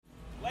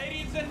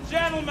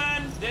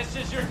Gentlemen, this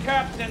is your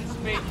captain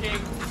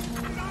speaking.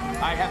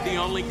 I have the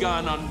only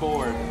gun on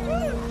board.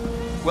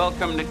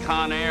 Welcome to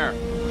Con Air.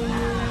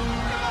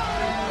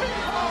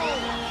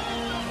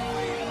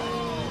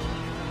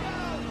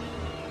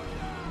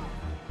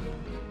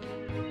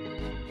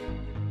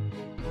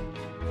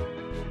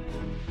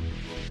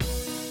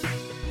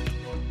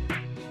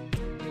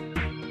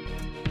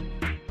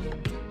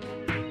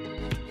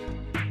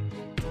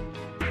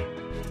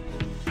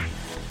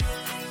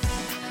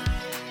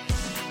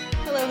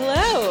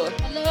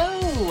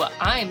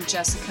 I'm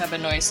Jessica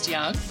Benoist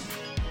Young.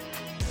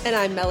 And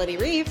I'm Melody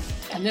Reeve.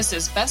 And this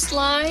is Best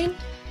Line,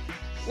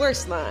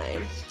 Worst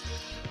Line.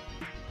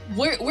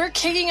 We're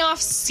kicking off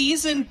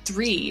season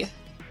 3.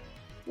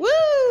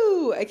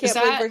 Woo! I can't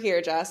believe we're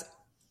here, Jess.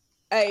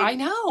 I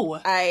know.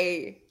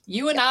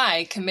 You and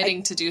I committing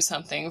I to do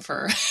something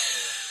for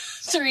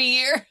 3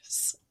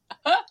 years.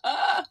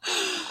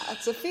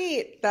 That's a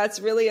feat. That's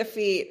really a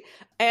feat.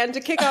 And to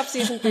kick off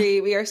season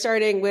 3, we are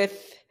starting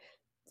with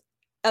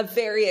a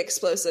very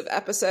explosive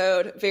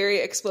episode, very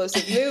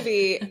explosive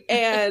movie.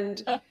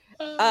 And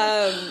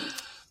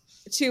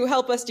to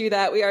help us do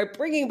that, we are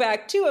bringing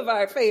back 2 of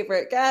our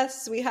favorite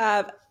guests. We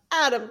have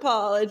Adam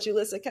Paul and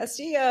Julissa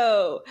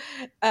Castillo.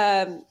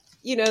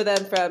 You know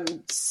them from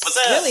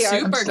really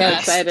super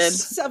excited.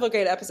 Several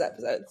great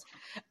episodes.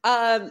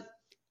 I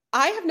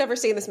have never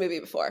seen this movie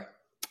before.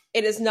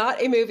 It is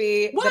not a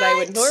movie that I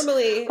would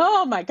normally...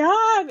 Oh my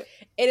God.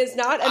 It is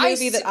not a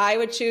movie that I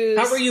would choose.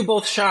 How were you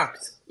both shocked?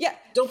 Yeah.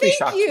 Don't be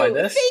shocked by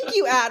this. Thank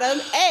you,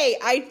 Adam.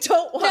 I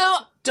don't want... No,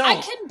 don't.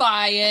 I can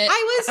buy it.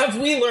 Have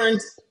we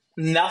learned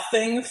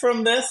nothing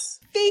from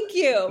this? Thank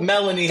you.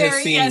 Melanie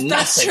has seen nothing.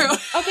 That's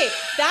true. Okay,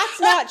 that's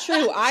not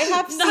true. I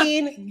have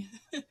seen...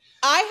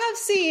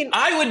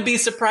 I would be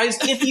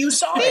surprised if you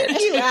saw it.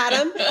 Thank you,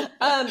 Adam.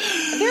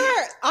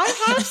 I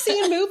have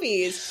seen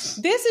movies.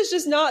 This is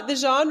just not the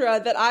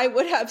genre that I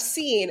would have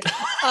seen.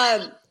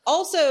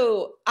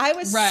 Also, I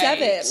was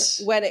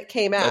 7 when it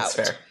came out. That's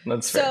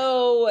fair.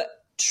 So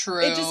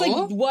true. It just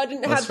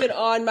wouldn't have been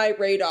on my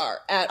radar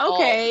at all.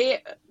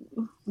 Okay.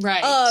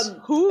 Right.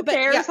 Who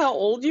cares how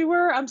old you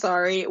were? I'm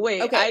sorry.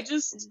 Wait, okay.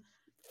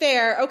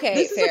 Fair. Okay,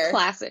 this fair. is a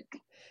classic.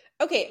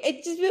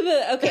 Okay,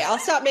 okay, I'll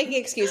stop making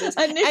excuses.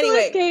 A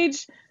Nicolas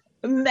Cage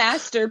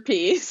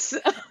masterpiece.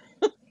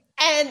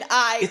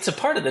 It's a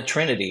part of the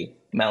Trinity,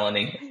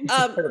 Melanie. It's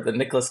a part of the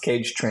Nicolas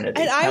Cage Trinity.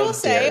 And I will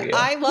say,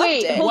 I loved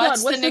it. Hold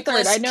What's on, the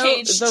Nicolas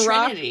Cage The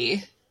Trinity?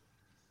 Rock?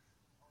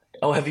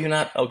 Oh, have you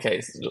not?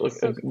 Okay,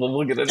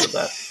 we'll get into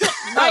that.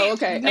 Oh,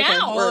 okay.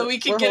 Now we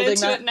can get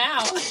into it now.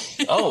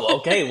 Oh,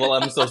 okay. Well,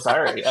 I'm so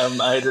sorry.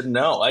 I didn't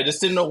know. I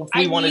just didn't know if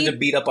we wanted to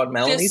beat up on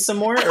Melanie some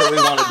more, or we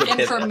wanted to pivot.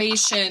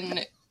 Information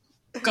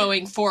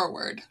going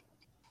forward.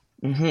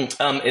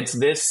 Mm-hmm. It's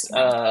this,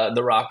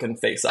 The Rock and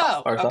Face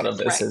Off. I thought of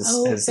this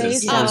as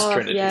his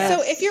Trinity. Yes.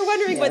 So if you're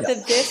wondering what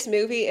this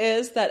movie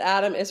is that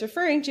Adam is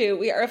referring to,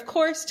 we are, of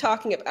course,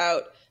 talking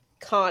about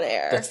Con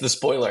Air. That's the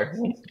spoiler.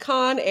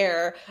 Con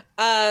Air.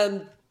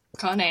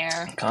 Con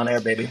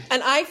Air, baby.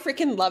 And I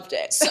freaking loved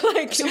it. So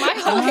my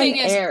whole thing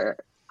is,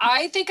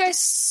 I think I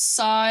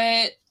saw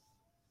it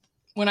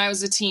when I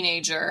was a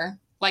teenager.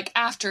 Like,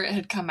 after it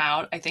had come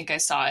out, I think I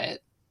saw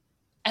it.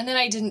 And then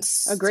I didn't...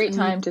 A great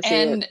time to see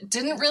it. And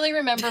didn't really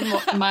remember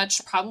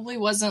much. Probably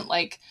wasn't,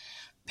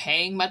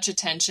 paying much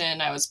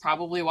attention. I was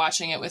probably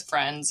watching it with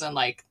friends and,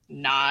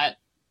 not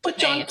But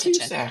paying John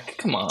attention. Cusack,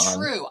 come on.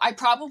 True. I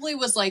probably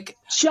was,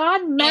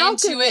 John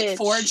Malkovich. into it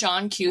for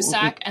John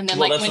Cusack. And then,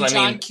 when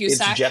John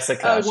Cusack... It's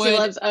Jessica. She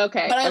loves...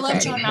 Okay. But I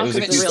love John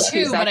Malkovich,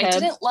 too. But I head.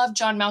 didn't love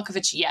John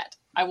Malkovich yet.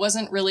 I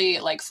wasn't really,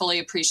 fully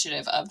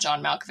appreciative of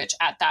John Malkovich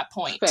at that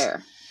point.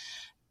 Fair.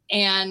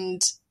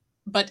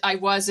 But I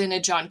was in a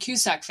John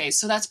Cusack phase,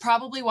 so that's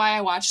probably why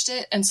I watched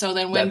it. And so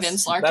then when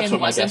Vince Larkin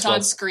wasn't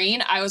on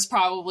screen, I was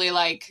probably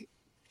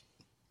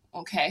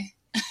okay.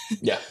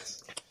 Yeah.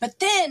 But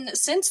then,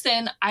 since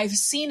then, I've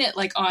seen it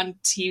on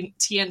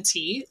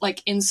TNT,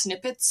 in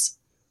snippets,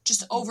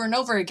 just over and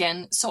over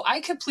again. So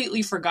I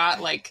completely forgot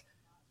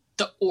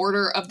the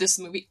order of this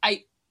movie.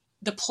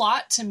 The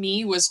plot to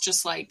me was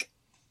just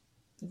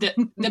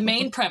the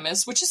main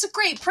premise, which is a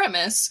great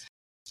premise,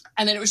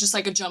 and then it was just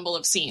a jumble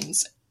of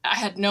scenes. I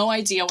had no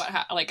idea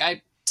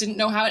I didn't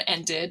know how it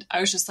ended. I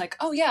was just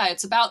oh yeah,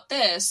 it's about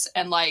this.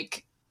 And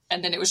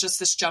then it was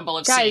just this jumble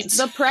of scenes.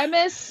 The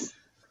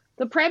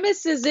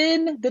premise is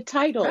in the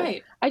title.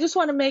 Right. I just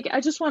want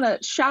to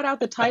shout out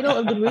the title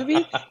of the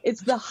movie.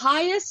 It's the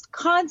highest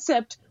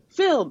concept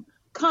film,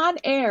 Con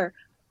Air.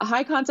 A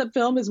high concept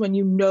film is when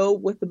you know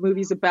what the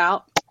movie's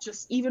about,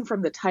 just even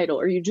from the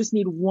title, or you just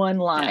need one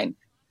line.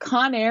 Yeah.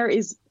 Con Air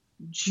is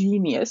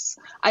genius.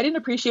 I didn't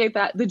appreciate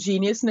the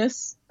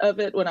geniusness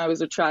of it when I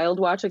was a child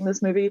watching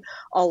this movie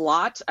a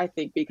lot, I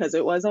think because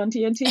it was on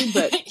TNT,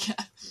 but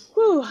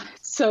whew,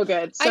 it's so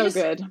good. So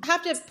good. I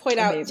have to point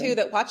out too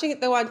that watching it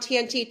though on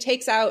TNT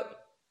takes out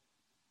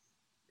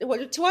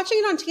watching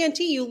it on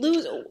TNT, you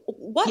lose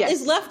what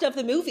is left of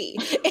the movie.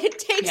 It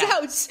takes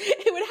out.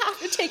 It would have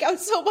to take out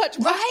so much.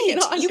 Right.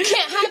 You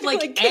can't have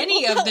like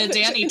any of the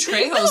Danny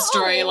Trejo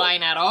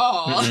storyline at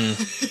all. Or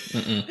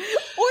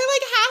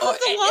like half of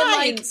the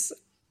lines.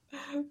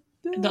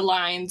 The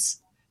lines.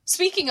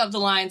 Speaking of the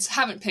lines,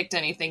 haven't picked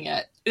anything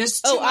yet.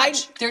 There's too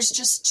much. There's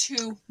just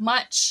too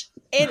much.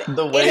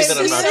 The way that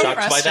I'm not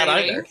shocked by that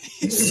either.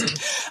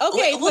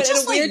 Okay, we'll but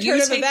just in a weird you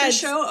turn of take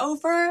events, the show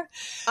over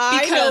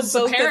because because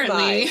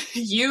apparently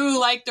you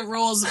like the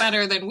rules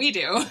better than we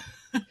do.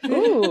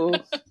 Ooh.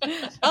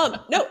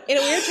 No, in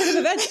a weird turn of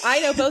events, I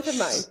know both of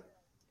mine.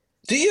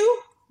 Do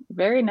you?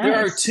 Very nice.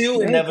 There are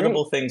two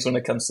inevitable things when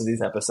it comes to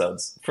these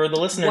episodes. For the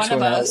listeners who are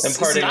now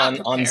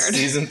imparting on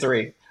season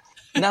 3.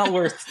 Now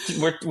we're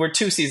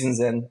 2 seasons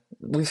in.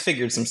 We've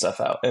figured some stuff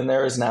out, and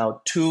there is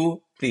now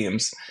 2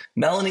 themes.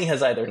 Melanie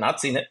has either not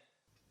seen it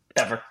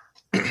ever,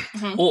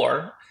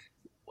 or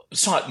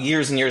saw it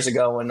years and years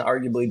ago and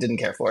arguably didn't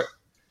care for it.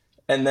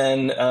 And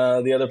then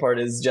the other part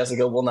is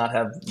Jessica will not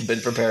have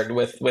been prepared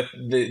with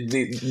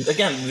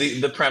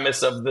the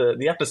premise of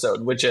the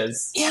episode, which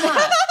is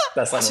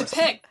best line to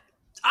pick.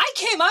 I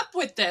came up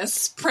with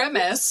this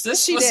premise.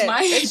 This was my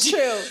idea. It's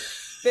true.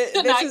 This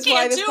is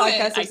why this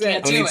podcast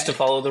exists. Who needs to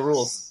follow the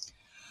rules?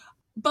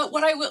 But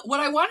what I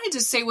wanted to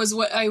say was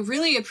what I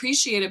really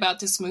appreciate about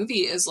this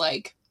movie is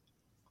like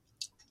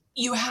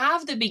you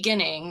have the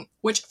beginning,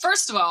 which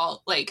first of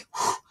all, like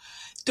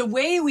the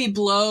way we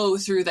blow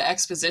through the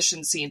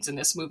exposition scenes in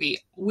this movie,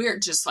 we're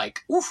just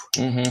like, we're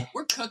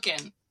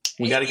cooking.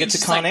 We got to get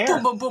to Con Air.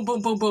 Boom, boom, boom,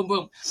 boom, boom, boom,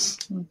 boom.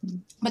 Mm-hmm.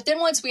 But then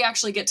once we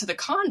actually get to the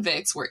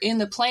convicts, we're in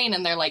the plane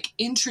and they're like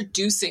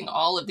introducing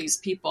all of these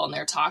people and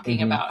they're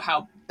talking about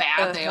how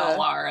bad they all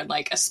are. And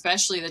like,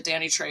 especially the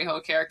Danny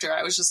Trejo character,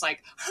 I was just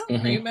like, I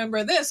don't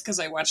remember this because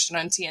I watched it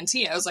on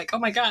TNT. I was like, oh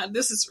my God,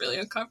 this is really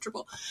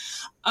uncomfortable.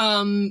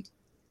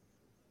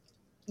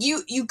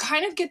 You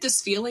kind of get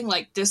this feeling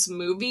like this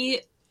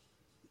movie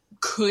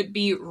could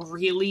be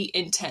really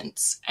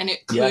intense and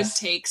it could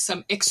take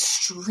some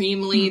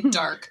extremely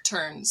dark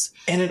turns.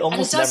 And it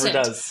almost never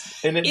does.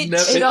 And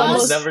it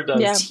almost never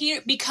does. Yeah.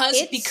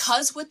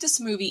 Because what this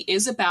movie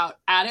is about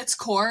at its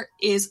core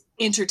is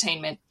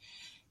entertainment.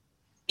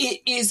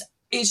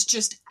 It's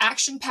just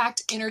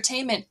action-packed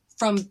entertainment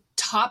from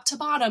top to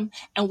bottom,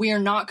 and we are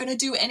not going to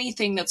do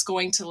anything that's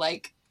going to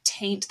like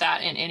taint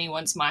that in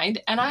anyone's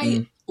mind. And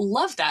I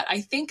love that.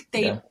 I think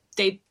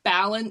they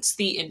balance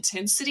the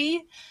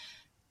intensity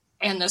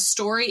and the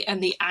story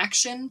and the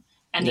action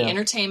and the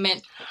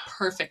entertainment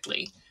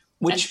perfectly.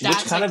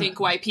 That's I think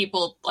why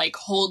people like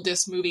hold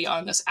this movie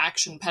on this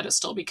action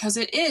pedestal, because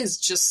it is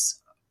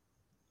just,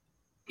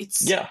 we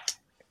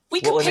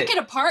could pick it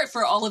apart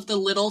for all of the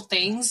little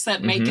things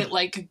that make it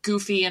like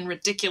goofy and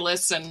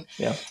ridiculous and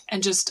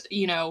just,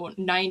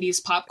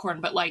 90s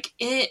popcorn, but like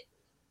it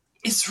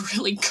is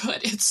really good.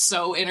 It's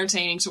so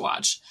entertaining to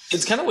watch.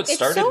 It's kind of what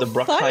started the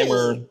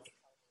Bruckheimer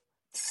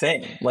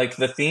thing, like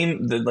the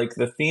theme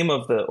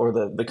of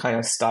the kind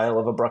of style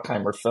of a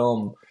Bruckheimer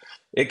film.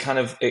 It kind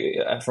of,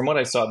 from what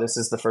I saw, this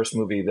is the first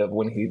movie that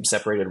when he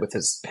separated with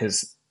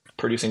his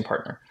producing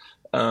partner,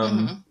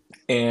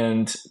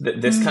 and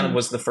this kind of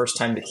was the first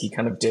time that he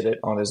kind of did it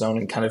on his own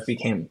and kind of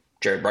became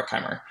Jerry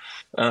Bruckheimer.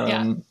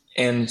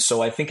 And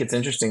so I think it's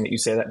interesting that you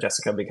say that,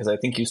 Jessica, because I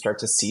think you start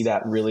to see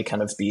that really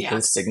kind of be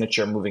his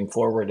signature moving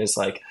forward. Is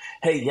like,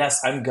 hey,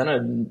 yes, I'm gonna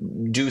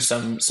do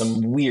some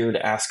weird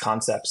ass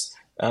concepts.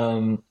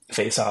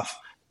 Face Off,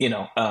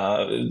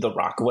 The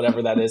Rock,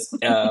 whatever that is,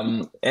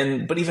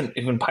 but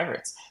even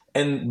Pirates,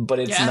 but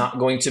it's not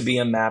going to be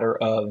a matter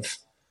of,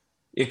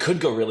 it could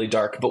go really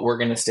dark, but we're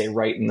going to stay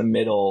right in the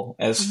middle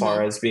as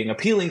far as being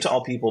appealing to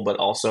all people, but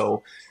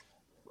also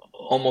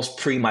almost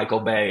pre-Michael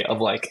Bay of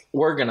like,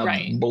 we're going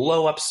to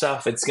blow up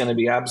stuff. It's going to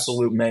be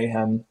absolute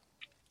mayhem.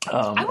 I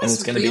was and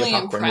it's going to really be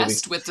a popcorn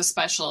impressed movie. with the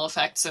special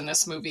effects in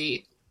this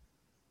movie.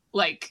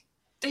 Like,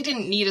 they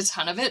didn't need a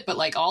ton of it, but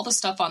like all the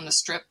stuff on the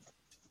strip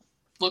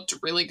looked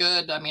really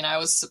good. I mean, I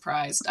was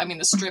surprised. I mean,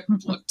 the strip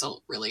looked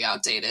really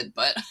outdated,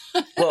 but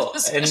the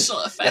special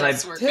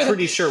effects were good.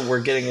 Pretty sure we're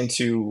getting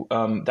into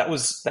that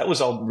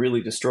was all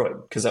really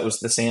destroyed because that was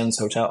the Sands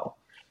Hotel.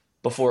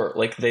 Before,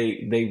 like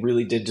they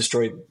really did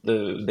destroy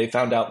they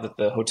found out that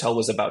the hotel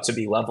was about to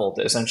be leveled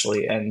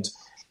essentially, and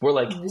we're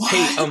like,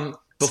 hey,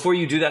 before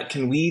you do that,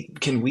 can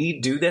we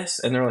do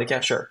this? And they're like, yeah,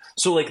 sure.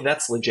 So like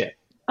that's legit.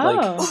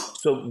 I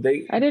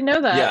didn't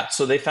know that. Yeah,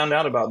 so they found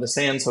out about the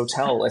Sands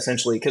Hotel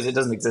essentially because it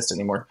doesn't exist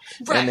anymore,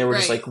 and they were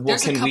just like, "Well,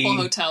 there's a couple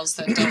hotels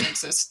that don't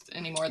exist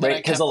anymore." That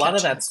because a lot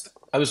of that's.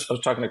 I was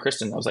talking to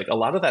Kristen. I was like, a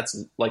lot of that's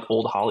like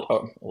old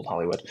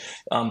Hollywood,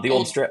 the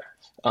old Strip,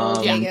 and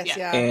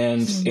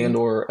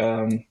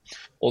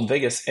Old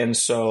Vegas, and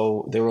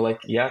so they were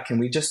like, "Yeah, can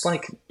we just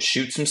like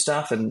shoot some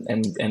stuff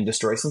and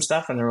destroy some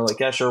stuff?" And they were like,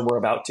 "Yeah, sure, we're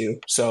about to."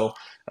 So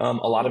a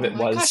lot of it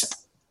was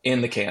in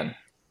the can.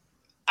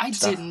 I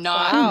did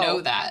not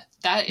know that.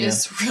 That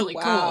is really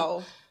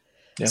cool.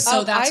 Yeah.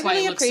 So that's why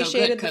it looks so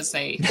good, because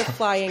the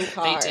flying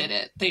car. They did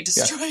it. They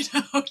destroyed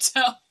a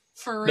hotel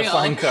for real. The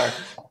flying car.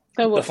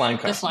 The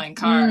flying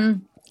car.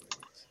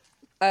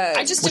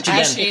 I just Which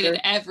appreciated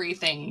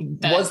everything.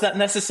 Was that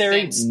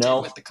necessary? Vince No.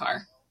 did with the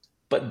car.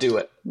 But do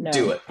it. No.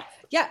 Do it.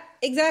 Yeah,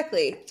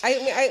 exactly.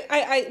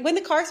 I when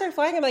the car started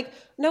flying, I'm like,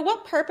 now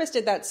what purpose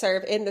did that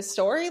serve in the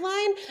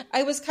storyline?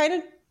 I was kind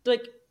of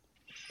like,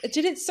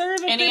 did it serve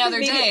any other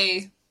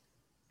day?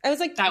 I was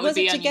like, that would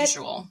be to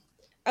unusual.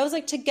 I was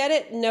like, to get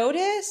it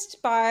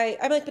noticed by.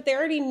 I'm like, but they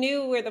already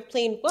knew where the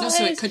plane was. No,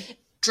 so it could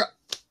drop.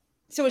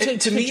 So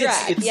it To me,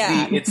 drag.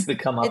 it's the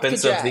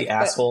comeuppance of the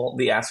asshole.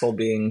 The asshole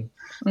being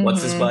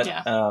what's his butt?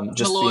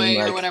 Just Malloy being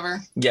like, or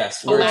whatever.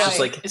 yes, where it's just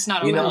like It's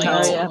not you know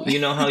Malloy. how you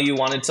know how you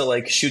wanted to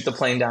like shoot the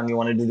plane down, you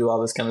wanted to do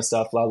all this kind of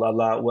stuff, blah blah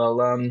blah.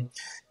 Well,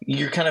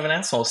 you're kind of an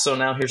asshole. So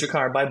now here's your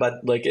car, bye.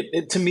 But like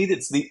it to me,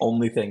 that's the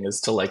only thing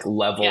is to like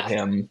level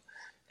him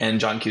and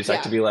John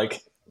Cusack to be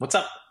like, what's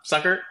up,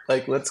 sucker?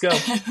 Like, let's go.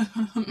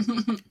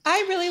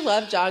 I really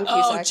love John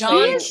Cusack. Oh,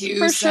 John Cusack.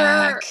 For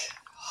sure.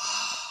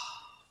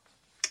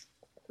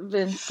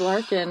 Vince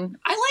Larkin.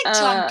 I like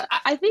John.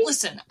 I think.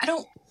 Listen, I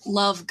don't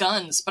love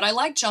guns, but I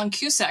like John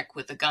Cusack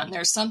with a gun.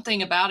 There's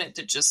something about it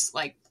that just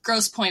like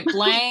Grosse Pointe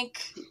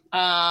Blank,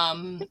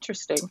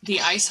 Interesting.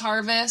 The Ice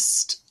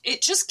Harvest.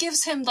 It just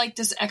gives him like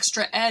this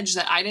extra edge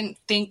that I didn't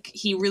think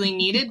he really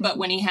needed, but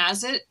when he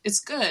has it, it's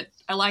good.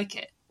 I like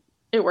it.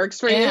 It works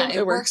for Yeah, you.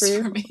 it works for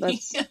you.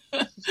 Me.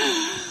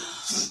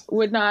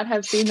 Would not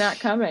have seen that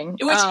coming.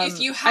 Which, if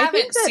you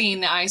haven't seen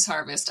The Ice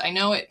Harvest, I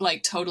know it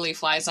like totally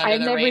flies under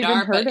the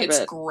radar, but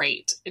it's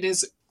great. It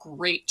is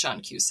great, John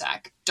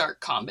Cusack,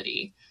 dark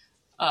comedy,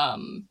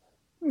 and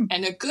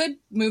a good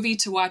movie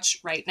to watch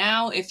right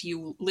now if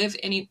you live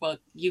well,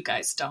 you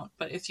guys don't,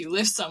 but if you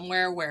live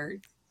somewhere where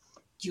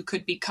you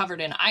could be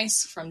covered in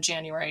ice from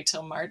January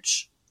till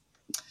March.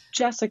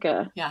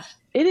 Jessica. Yeah.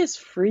 It is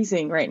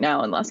freezing right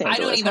now in Los Angeles.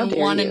 I don't even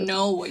want to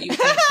know what you think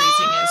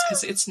freezing is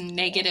because it's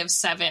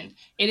 -7.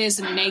 It is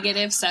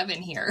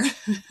 -7 here.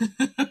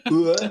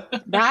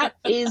 That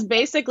is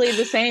basically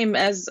the same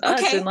as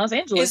us in Los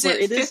Angeles. Is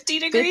it 50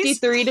 degrees?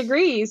 53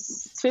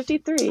 degrees. It's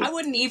 53. I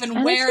wouldn't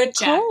even wear a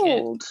jacket.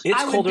 Cold. It's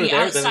I would colder be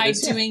there outside than it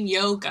is here. doing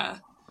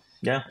yoga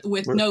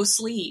with no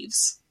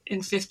sleeves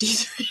in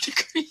 53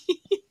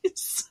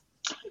 degrees.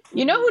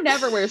 You know who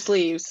never wears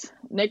sleeves?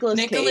 Nicolas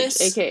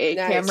Cage, a.k.a.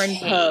 Cameron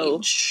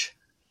Poe.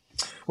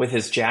 With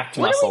his jacked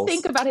muscles. muscles. What do we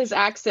think about his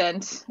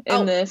accent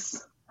in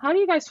this? How do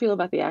you guys feel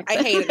about the accent?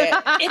 I hated it.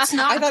 It's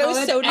not I thought good, it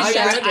was so and yet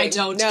distracting. I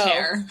don't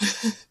care.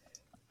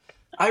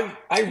 I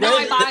read No,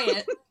 I buy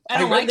it. I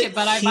don't like it,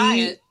 but I buy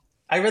it.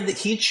 I read that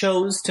he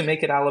chose to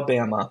make it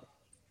Alabama.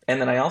 And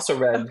then I also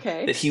read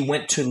that he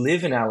went to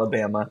live in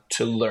Alabama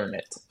to learn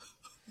it.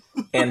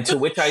 And to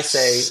which I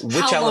say,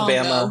 which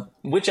Alabama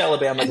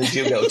did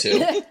you go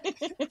to?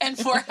 And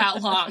for how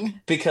long?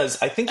 Because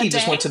I think he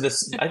just went to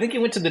this. I think he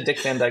went to the Dick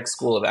Van Dyke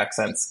School of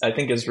Accents. I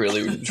think is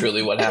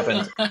really what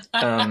happened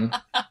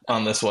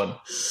on this one.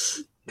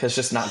 Because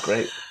just not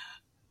great.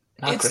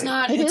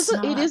 Not.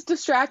 It is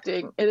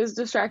distracting. It is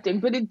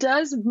distracting, but it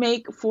does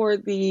make for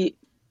the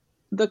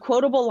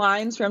quotable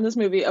lines from this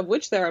movie, of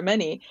which there are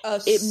many.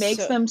 It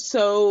makes them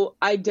so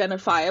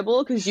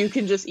identifiable because you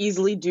can just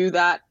easily do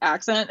that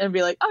accent and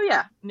be like, "Oh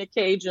yeah, Nick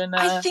Cage." And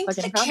I think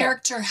the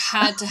character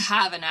had to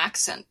have an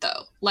accent,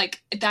 though.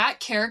 Like that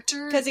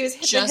character, because he was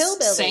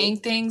just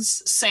saying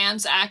things.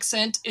 Sans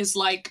accent is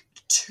like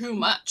too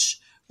much.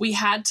 We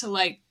had to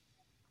like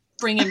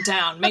bring him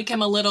down, make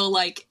him a little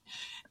like.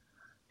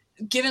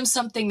 Give him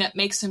something that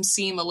makes him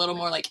seem a little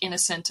more like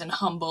innocent and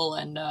humble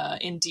and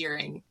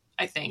endearing,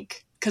 I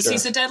think. Because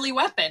he's a deadly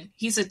weapon.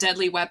 He's a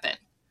deadly weapon.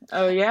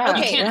 Oh, yeah.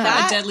 You can't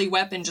have a deadly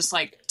weapon just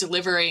like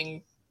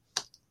delivering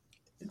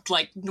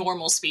like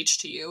normal speech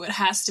to you. It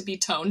has to be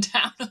toned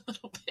down a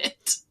little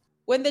bit.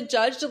 When the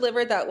judge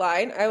delivered that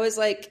line, I was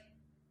like,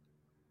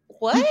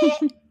 what?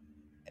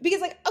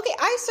 Because like, okay,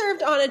 I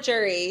served on a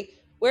jury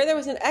where there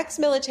was an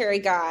ex-military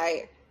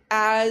guy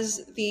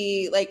as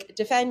the like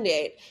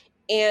defendant.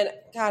 And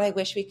God, I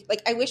wish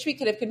we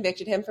could have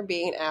convicted him for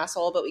being an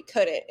asshole, but we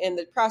couldn't. And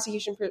the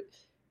prosecution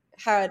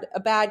had a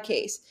bad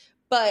case.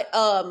 But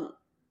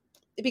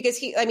because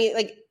he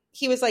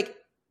was like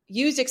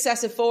used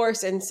excessive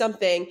force and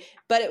something,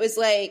 but it was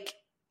like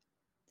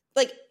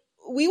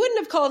we wouldn't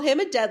have called him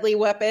a deadly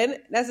weapon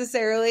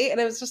necessarily. And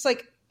it was just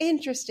like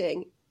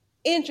interesting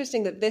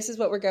that this is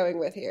what we're going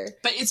with here.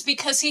 But it's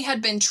because he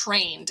had been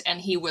trained and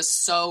he was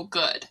so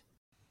good.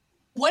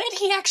 What did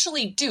he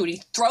actually do? Did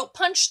he throat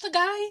punch the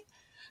guy?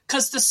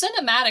 Because the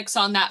cinematics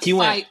on that fight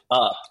went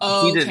up.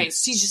 Oh, okay.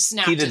 So he just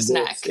snapped his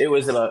neck. It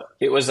was one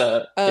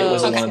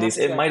of these.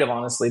 It might have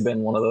honestly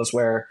been one of those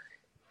where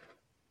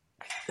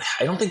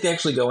I don't think they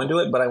actually go into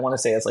it, but I want to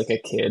say as like a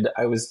kid,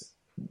 I was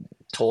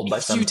told by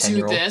some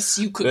 10-year-old. If you do this,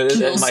 you could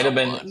kill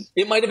someone.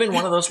 It might have been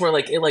one of those where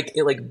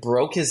it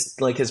broke his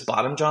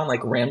bottom jaw, and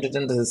like rammed it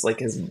into his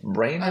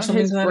brain or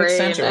something to that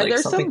extent. Or,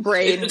 there's something. Some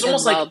brain. It's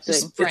almost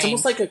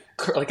like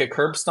a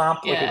curb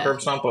stomp, like a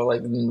curb stomp, but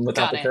like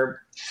without the curb.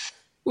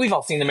 We've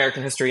all seen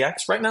American History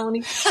X, right,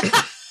 Melanie?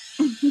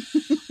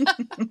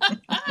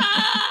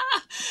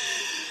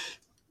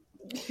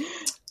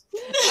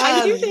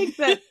 I do think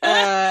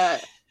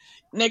that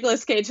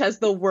Nicolas Cage has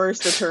the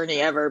worst attorney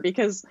ever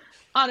because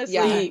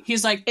honestly,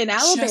 he's like, in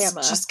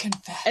Alabama, just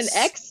confess. An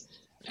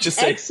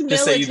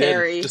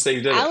ex-military, just say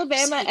you did.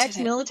 Alabama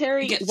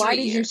ex-military. Why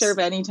did you serve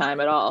any time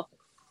at all?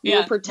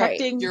 You're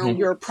protecting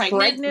your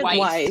pregnant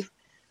wife.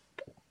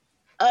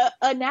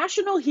 A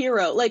national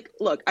hero. Like,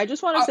 look, I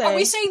just want to say... Are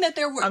we saying that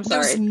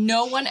there's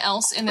no one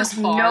else in this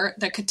bar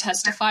that could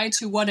testify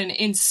to what an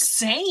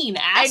insane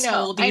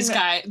asshole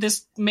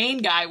this main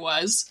guy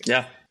was?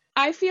 Yeah.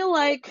 I feel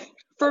like,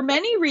 for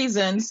many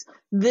reasons,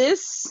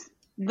 this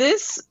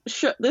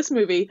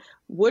movie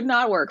would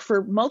not work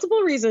for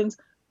multiple reasons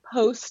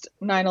post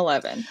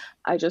 9/11.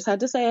 I just had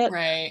to say it.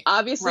 Right.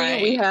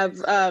 Obviously,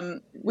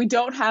 we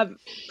don't have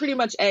pretty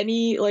much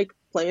any, like,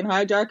 plane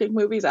hijacking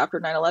movies after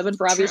 9/11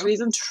 for obvious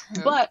reasons.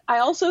 True. But I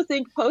also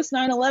think post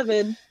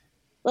 9/11,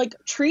 like,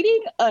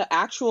 treating an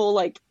actual,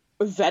 like,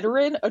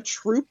 veteran, a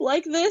troop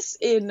like this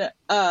in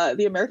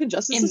the American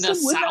justice system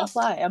would not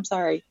fly. I'm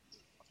sorry.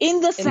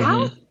 In the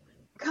South?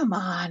 Come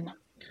on.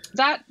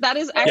 That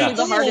is actually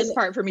the hardest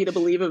part for me to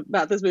believe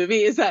about this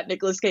movie is that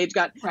Nicolas Cage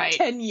got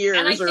 10 years.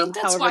 And I think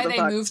that's why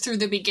they moved through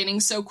the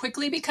beginning so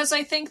quickly, because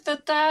I think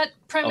that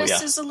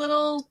premise is a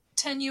little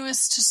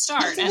tenuous to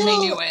start, and they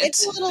knew it.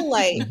 It's a little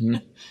light.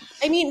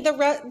 I mean,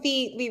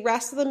 the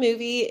rest of the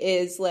movie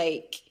is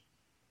like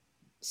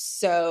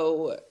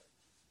so,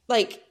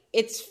 like,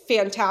 it's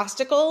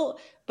fantastical,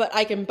 but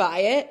I can buy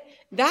it.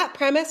 That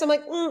premise, I'm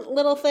like,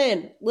 little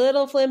thin,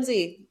 little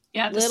flimsy.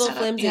 Yeah, little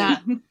flimsy. Yeah.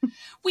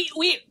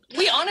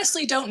 we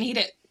honestly don't need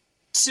it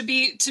to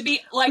be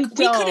like,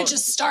 we could have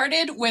just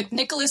started with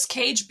Nicolas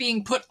Cage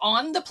being put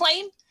on the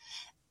plane,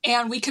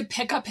 and we could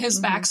pick up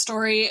his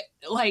backstory.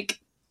 Like,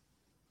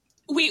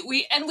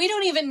 we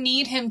don't even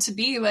need him to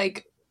be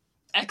like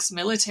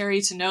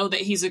ex-military to know that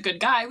he's a good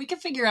guy. We can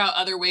figure out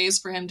other ways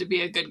for him to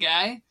be a good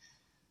guy.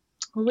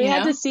 We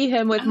had to see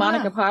him with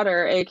Monica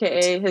Potter,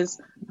 aka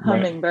his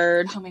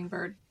hummingbird.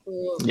 Hummingbird.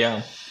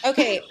 Yeah.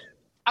 Okay.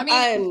 I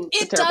mean,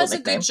 it does a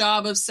good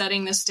job of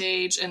setting the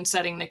stage and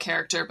setting the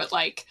character, but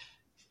like,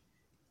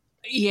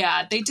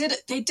 yeah, they did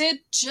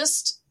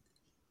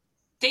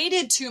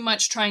too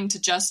much trying to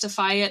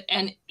justify it,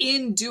 and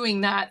in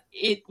doing that,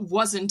 it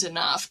wasn't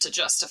enough to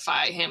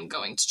justify him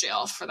going to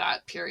jail for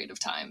that period of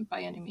time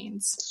by any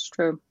means. It's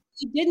true.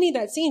 You did need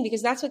that scene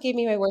because that's what gave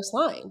me my worst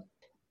line.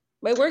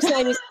 My worst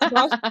line was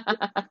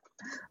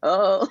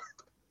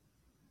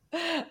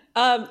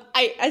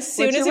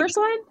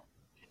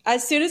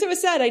As soon as it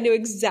was said, I knew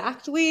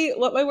exactly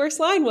what my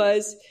worst line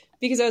was,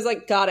 because I was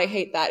like, God, I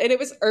hate that. And it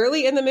was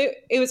early in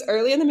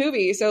the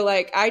movie, so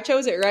like I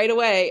chose it right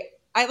away.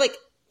 I like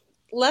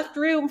left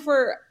room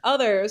for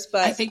others,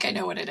 but I think I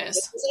know what it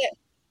is.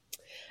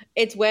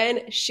 It's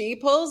when she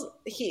pulls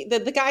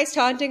the guy's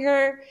taunting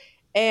her,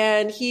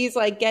 and he's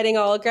like getting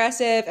all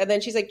aggressive, and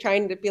then she's like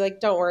trying to be like,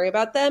 don't worry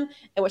about them.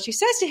 And what she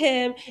says to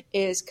him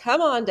is,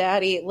 come on,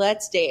 daddy,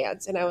 let's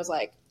dance. And I was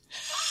like,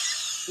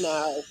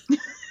 no.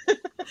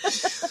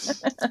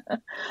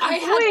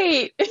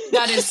 Wait.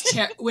 That is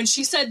when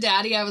she said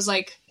daddy, I was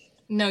like,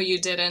 no, you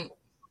didn't.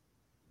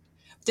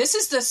 This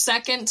is the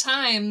second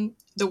time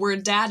the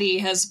word daddy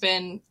has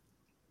been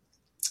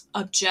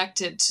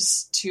objected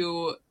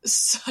to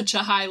such a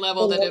high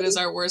level that it is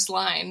our worst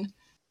line.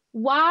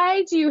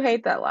 Why do you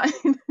hate that line?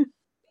 Because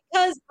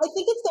I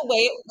think it's the way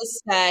it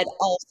was said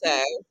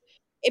also.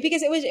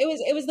 Because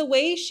it was the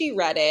way she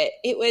read it.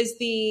 It was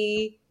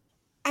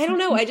I don't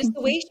know.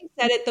 The way she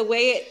said it, the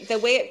way it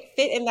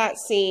fit in that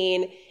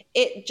scene,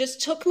 it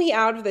just took me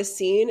out of the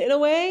scene in a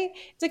way.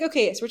 It's like,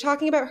 okay, so we're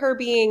talking about her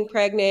being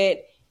pregnant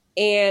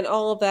and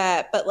all of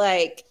that, but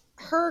like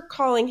her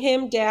calling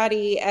him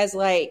daddy as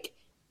like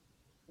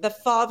the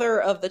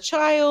father of the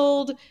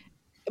child,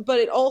 but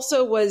it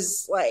also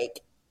was like,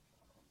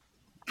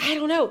 I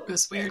don't know. It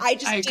was weird. I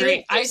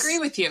agree. I agree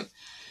with you.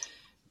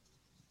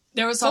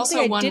 There was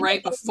also one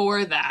right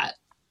before that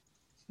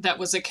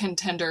was a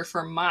contender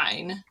for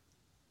mine,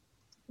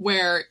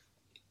 where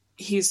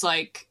he's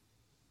like,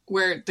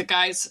 where the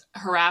guy's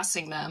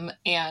harassing them,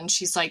 and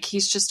she's like,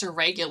 he's just a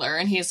regular.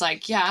 And he's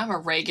like, yeah, I'm a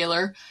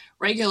regular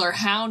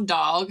hound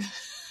dog.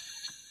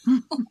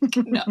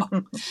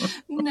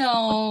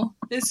 No,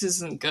 this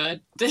isn't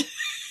good.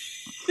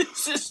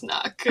 This is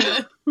not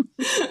good.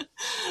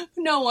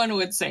 No one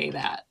would say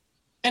that.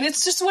 And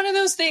it's just one of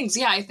those things.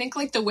 Yeah, I think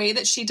like the way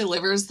that she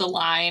delivers the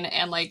line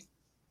and like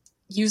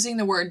using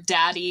the word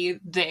daddy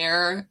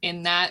there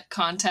in that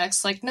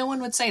context, like no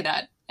one would say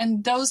that.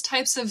 And those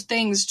types of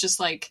things just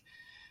like,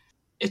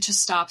 it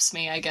just stops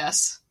me, I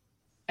guess.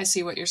 I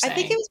see what you're saying. I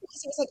think it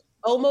was like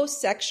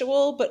almost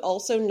sexual, but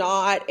also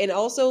not. And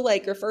also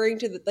like referring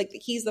to like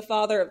he's the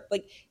father of,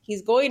 like,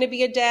 he's going to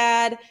be a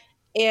dad.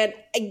 And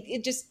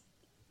it just,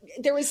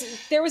 there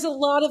was a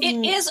lot of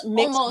it is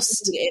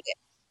almost in it.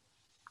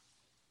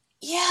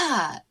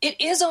 Yeah, it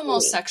is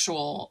almost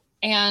sexual,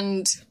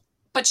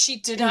 but she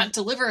did not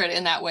deliver it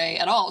in that way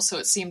at all, so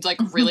it seemed like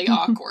really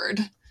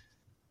awkward.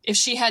 If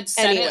she had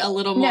said it a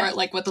little more, No.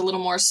 like with a little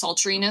more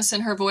sultriness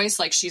in her voice,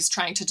 like she's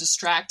trying to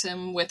distract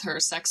him with her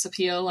sex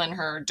appeal and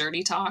her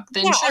dirty talk,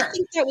 then sure. I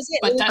think that was it.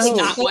 But It was that's like-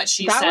 not what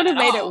she That said would have at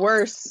made all. it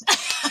worse.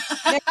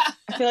 I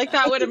feel like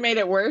that would have made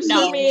it worse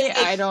No. for me.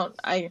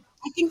 I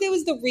think that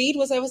was the read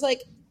was I was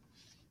like,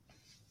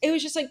 it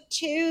was just like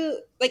too,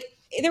 like,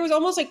 there was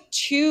almost like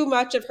too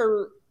much of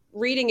her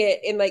reading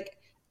it in like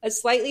a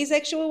slightly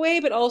sexual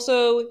way, but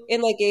also in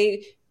like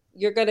a,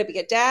 you're going to be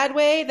a dad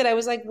way, that I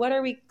was like, what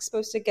are we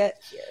supposed to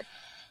get here?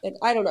 And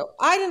I don't know.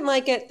 I didn't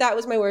like it. That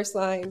was my worst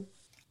line.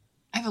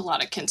 I have a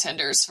lot of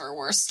contenders for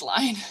worst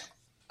line.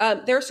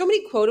 There are so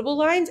many quotable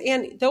lines,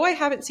 and though I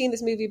haven't seen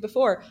this movie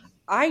before,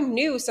 I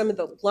knew some of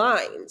the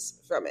lines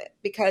from it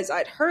because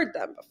I'd heard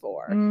them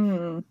before.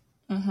 Mm-hmm.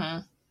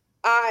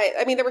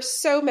 I mean, there were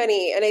so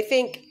many, and I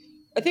think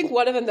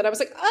one of them that I was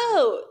like,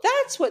 oh,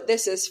 that's what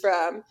this is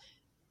from.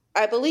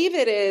 I believe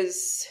it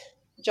is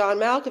John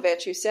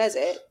Malkovich who says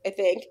it. I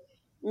think,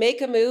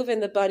 make a move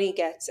and the bunny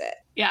gets it.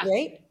 Yeah.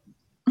 Right.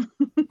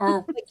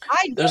 Or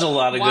There's a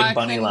lot of why good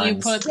bunny couldn't lines.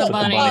 you put the Put the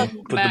bunny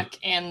put back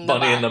the in the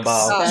bunny box? in the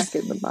box. back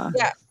in the box.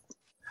 Yeah.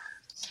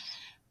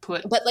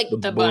 Put But like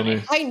the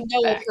bunny. I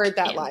know I've back heard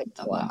that in line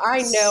the before. box.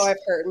 I know I've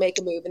heard make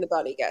a move and the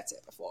bunny gets it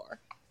before.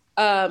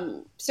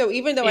 So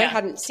even though I Yeah.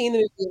 hadn't seen the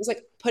movie, it was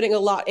like putting a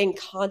lot in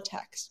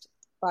context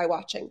by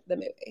watching the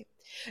movie.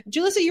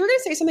 Julissa, you were going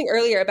to say something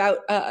earlier about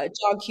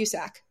John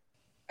Cusack.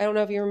 I don't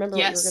know if you remember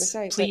what you were going to Yes,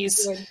 say. but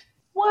please. you would-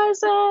 Was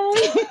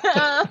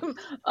I?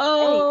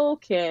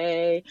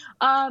 Okay.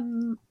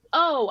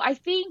 I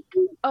think.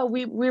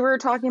 We were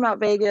talking about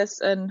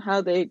Vegas and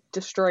how they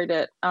destroyed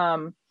it.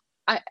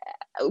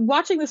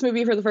 Watching this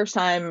movie for the first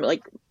time,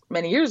 like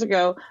many years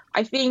ago,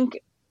 I think,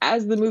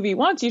 as the movie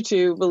wants you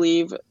to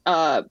believe,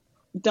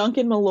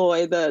 Duncan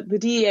Malloy, the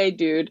DEA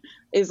dude,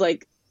 is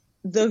like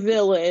the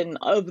villain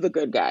of the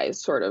good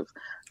guys, sort of.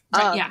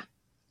 Right, yeah.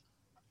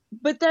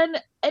 But then,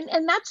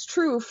 and that's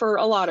true for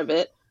a lot of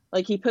it.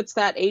 Like, he puts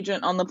that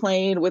agent on the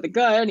plane with a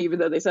gun, even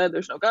though they said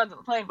there's no guns on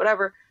the plane,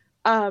 whatever.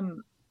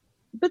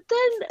 But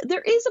then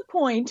there is a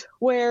point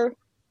where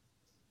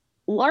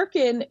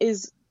Larkin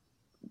is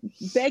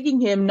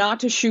begging him not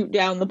to shoot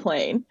down the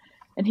plane.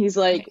 And he's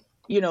like,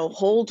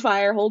 hold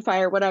fire,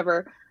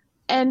 whatever.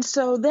 And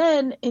so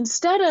then,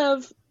 instead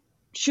of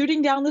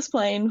shooting down this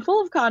plane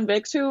full of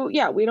convicts who,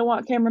 we don't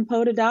want Cameron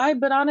Poe to die,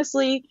 but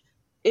honestly,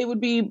 it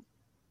would be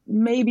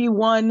maybe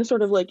one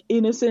sort of like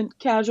innocent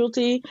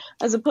casualty,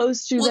 as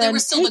opposed to Well, there then were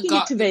still taking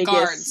it to the Vegas.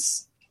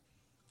 guards.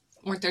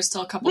 Weren't there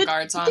still a couple But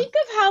guards on? think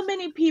of how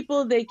many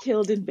people they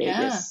killed in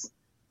Vegas.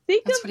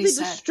 Think That's of what the he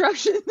said.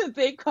 destruction that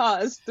they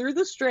caused through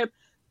the Strip.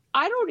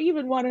 I don't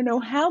even want to know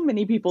how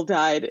many people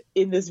died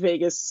in this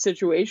Vegas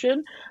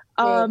situation.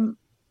 Yeah.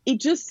 It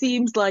just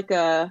seems like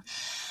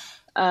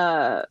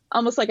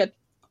almost like a,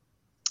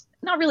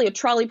 not really a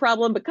trolley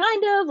problem, but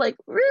kind of like,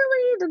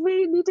 really? Did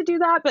we need to do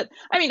that? But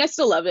I mean, I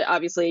still love it.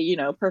 Obviously,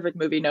 perfect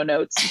movie, no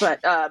notes. But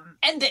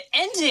And the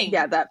ending.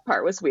 yeah, that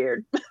part was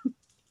weird.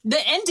 The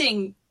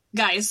ending,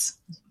 guys.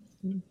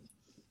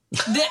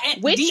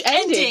 Which the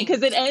ending?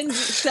 Because it ends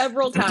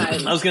several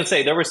times. I was going to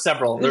say there were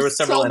several. There were There's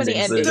several so many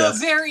endings. The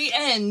endings. very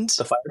end.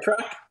 The fire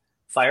truck.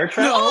 Fire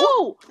truck.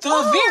 Oh, The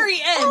very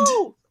end.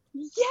 Oh,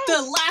 yes,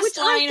 The last which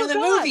I line of the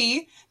forgot.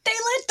 movie. They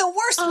let the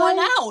worst one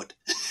out.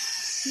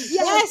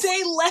 Yes,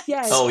 They let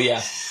yes. Oh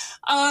yeah.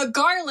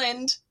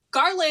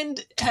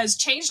 Garland has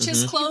changed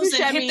his clothes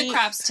and hit the Buscemi.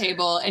 craps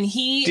table, and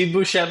he. Steve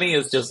Buscemi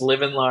is just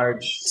living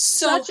large.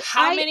 So Such-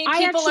 how I- many I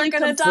people are actually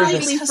going to die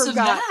completely because of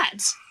forgot.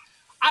 that?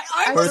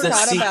 I For the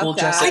forgot sequel, about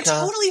that. I Jessica.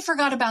 totally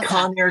forgot about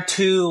Con Air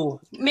 2.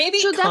 that. Maybe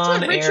So that's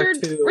Con what Air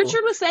Richard 2.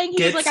 Richard was saying. He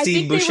Get was like,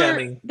 Steve I think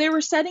Buscemi. they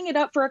were setting it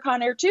up for a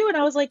Con Air 2, and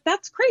I was like,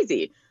 that's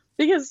crazy.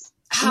 Because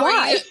how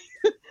why?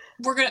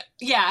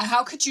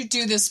 how could you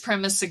do this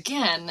premise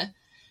again?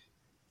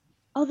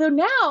 Although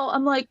now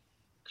I'm like,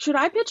 should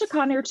I pitch a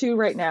Con Air 2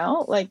 right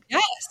now? Like,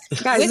 Yes.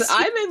 guys, With-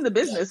 I'm in the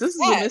business. This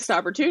is a Yes. missed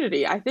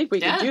opportunity. I think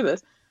we Yeah. can do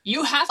this.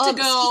 You have to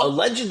go.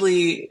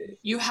 Allegedly,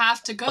 You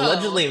have to go.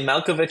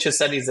 Malkovich has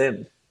said he's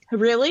in.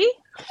 Really?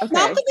 Okay.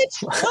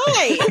 Malkovich,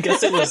 why? I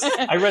guess it was.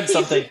 I read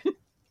something.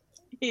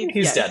 He's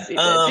Yes, dead. He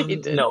did. He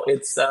did. No,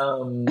 it's.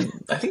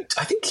 I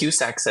think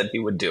Cusack said he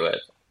would do it.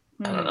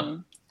 I don't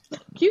know.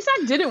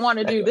 Cusack didn't want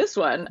to do this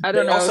one. I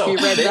don't know also, if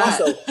you read they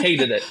that. also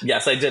hated it.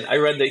 Yes, I did. I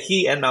read that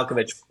he and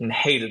Malkovich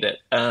hated it.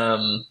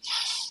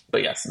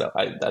 But yes, no,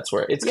 that's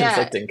where it's Yeah.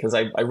 conflicting because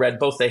I read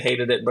both they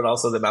hated it, but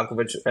also that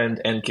Malkovich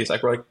and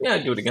Cusack were like, yeah,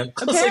 I'd do it again.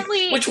 I was like,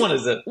 Apparently- which one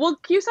is it? Well,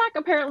 Cusack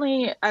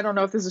apparently, I don't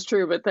know if this is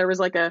true, but there was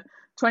like a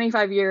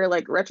 25-year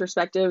like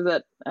retrospective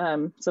that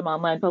some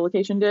online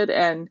publication did,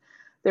 and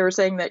they were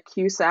saying that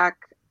Cusack,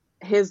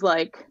 his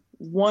like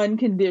one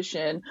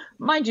condition,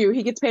 mind you,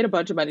 he gets paid a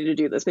bunch of money to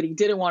do this, but he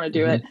didn't want to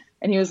do it,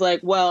 and he was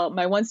like, well,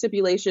 my one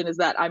stipulation is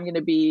that I'm going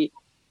to be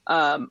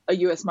a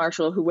U.S.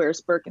 Marshal who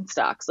wears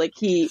Birkenstocks. Like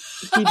he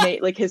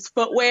made like his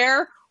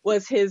footwear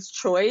was his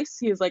choice.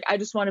 He was like, I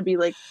just want to be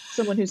like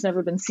someone who's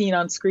never been seen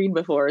on screen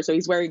before. So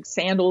he's wearing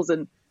sandals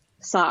and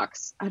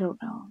socks. I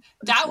don't know.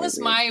 That was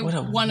my What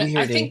a one. I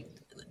weirdie. think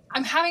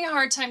I'm having a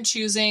hard time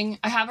choosing.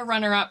 I have a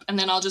runner-up, and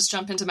then I'll just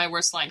jump into my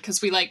worst line,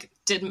 because we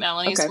did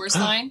Melanie's worst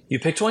line. You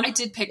picked one? I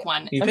did pick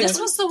one. Picked this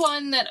one? was the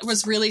one that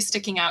was really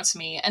sticking out to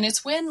me, and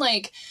it's when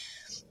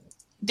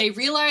they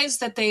realize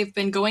that they've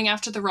been going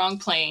after the wrong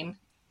plane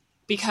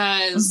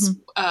because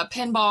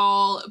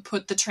Pinball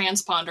put the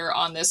transponder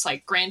on this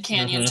Grand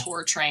Canyon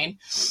tour train,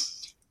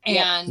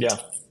 and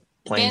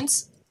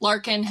Vince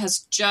Larkin has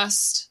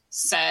just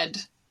said,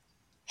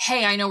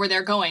 hey, I know where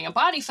they're going. A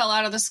body fell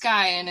out of the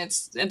sky,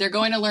 and they're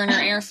going to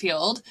Lerner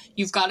Airfield.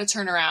 You've got to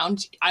turn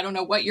around. I don't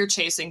know what you're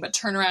chasing, but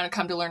turn around and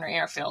come to Lerner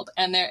Airfield.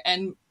 And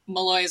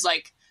Malloy is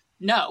like,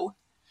 no,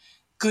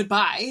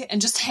 goodbye,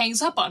 and just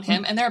hangs up on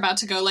him. And they're about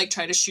to go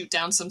try to shoot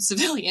down some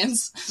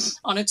civilians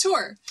on a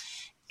tour.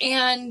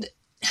 And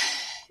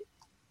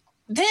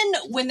then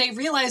when they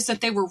realize that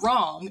they were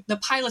wrong, the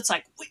pilot's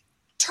like, wait,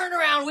 turn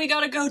around. We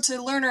got to go to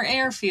Lerner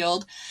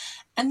Airfield.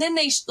 And then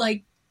they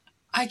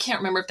I can't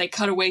remember if they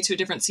cut away to a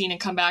different scene and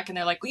come back, and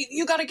they're like,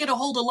 you got to get a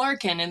hold of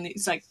Larkin. And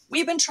he's like,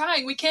 we've been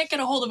trying. We can't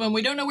get a hold of him.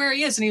 We don't know where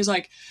he is. And he was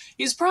like,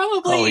 he's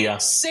probably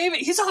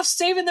he's off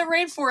saving the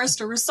rainforest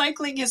or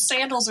recycling his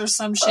sandals or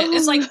some shit.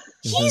 It's like,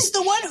 he's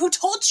the one who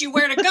told you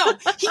where to go.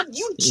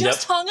 You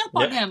just hung up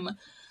on him.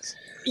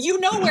 You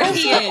know where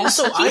he is.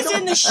 He's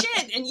in the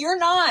shit, and you're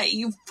not,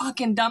 you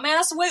fucking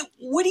dumbass.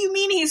 What do you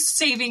mean he's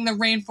saving the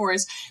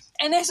rainforest?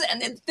 And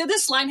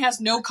this line has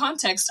no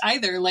context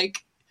either.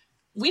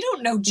 We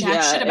don't know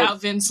jack shit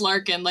about Vince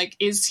Larkin.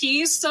 Is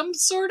he some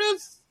sort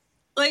of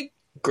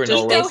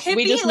granola hippie?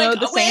 We just know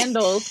the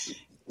sandals.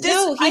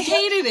 I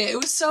hated it. It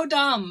was so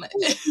dumb.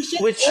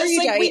 Which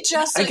he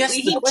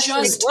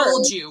just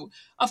told you.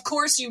 Of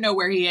course you know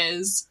where he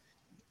is.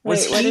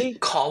 Was he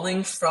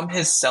calling from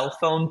his cell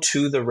phone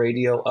to the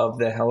radio of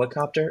the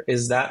helicopter?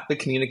 Is that the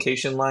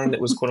communication line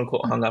that was quote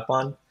unquote hung up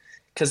on?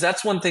 Because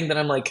that's one thing that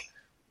I'm like,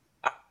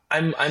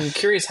 I'm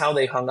curious how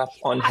they hung up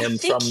on him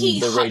from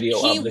the radio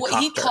of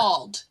the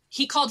copter.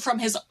 He called from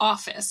his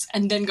office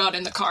and then got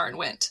in the car and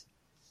went.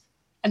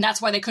 And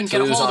that's why they couldn't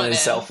get a hold of him. It was on his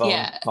cell phone.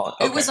 Yeah.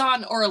 It was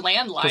on or a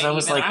landline.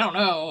 I don't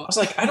know. I was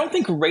like, I don't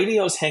think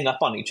radios hang up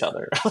on each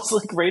other. I was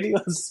like,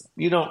 radios,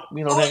 you don't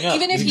hang up.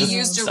 Even if he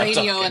used a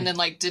radio and then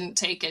didn't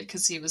take it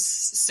because he was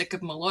sick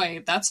of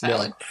Malloy, that's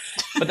valid.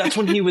 Yeah. But that's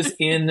when he was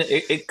in.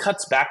 It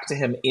cuts back to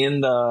him in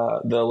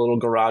the little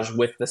garage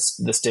with the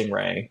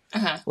Stingray,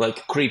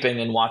 creeping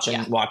and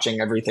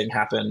watching everything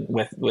happen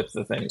with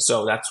the thing.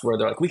 So that's where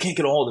they're like, we can't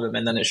get a hold of him,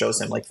 and then it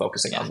shows him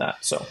focusing on that.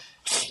 So.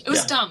 It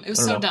was dumb. It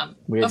was so dumb.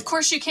 Weird. Of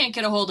course you can't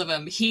get a hold of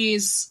him.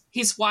 He's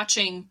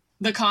watching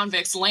the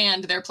convicts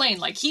land their plane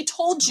like he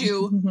told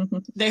you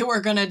they were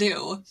going to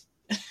do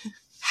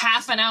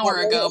half an hour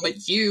ago,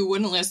 but you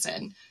wouldn't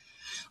listen.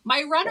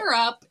 My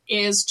runner-up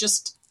is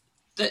just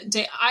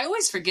I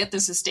always forget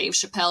this is Dave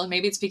Chappelle, and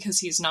maybe it's because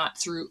he's not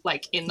through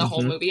in the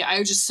whole movie. I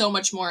would just so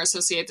much more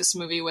associate this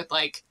movie with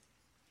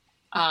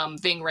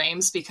Ving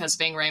Rhames, because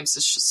Ving Rhames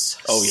is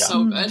just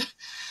so good.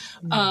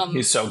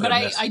 He's so good. But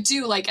I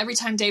do every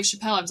time Dave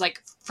Chappelle, I was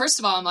like, first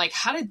of all, I'm like,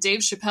 how did Dave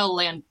Chappelle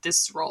land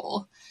this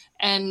role?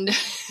 And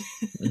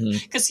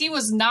because he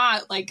was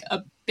not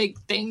a big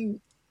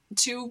thing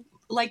to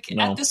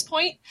at this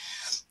point.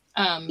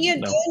 He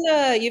had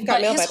done You've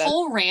Got Mail by then. His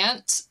whole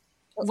rant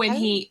when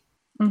he,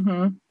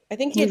 I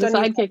think he had done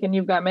sidekick in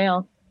You've Got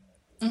Mail.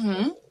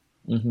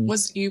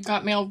 Was You've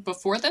Got Mail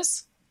before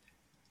this?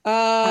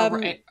 I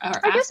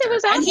guess it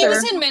was after. And he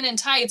was in Men in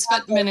Tights,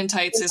 but Men in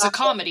Tights is a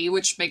comedy,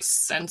 which makes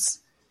sense.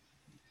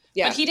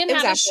 Yeah, but he didn't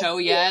have a show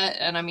yet,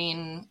 and I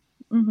mean,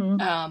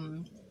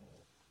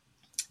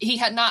 he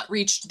had not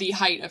reached the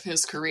height of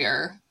his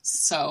career,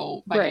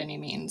 so by any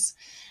means.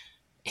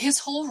 His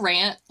whole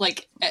rant,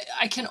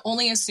 I can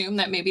only assume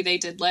that maybe they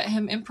did let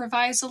him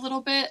improvise a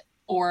little bit,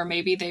 or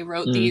maybe they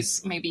wrote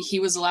these, maybe he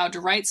was allowed to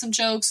write some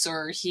jokes,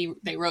 or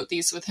they wrote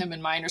these with him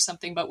in mind or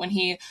something, but when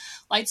he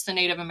lights the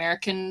Native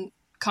American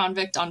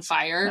convict on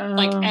fire,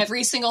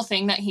 every single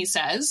thing that he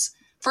says,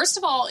 first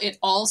of all, it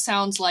all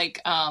sounds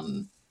like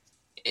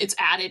it's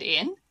added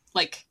in,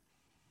 like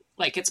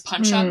it's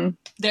punch up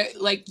there,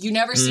 you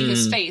never see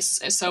his face,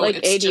 so it's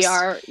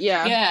ADR. Just,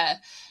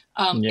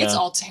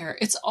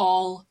 it's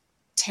all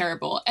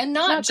terrible, and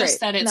not just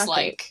great. That it's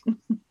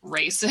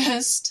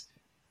racist,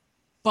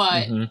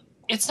 but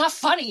it's not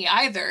funny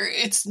either.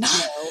 It's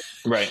not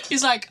right.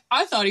 He's like,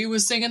 I thought he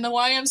was singing the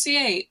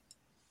YMCA.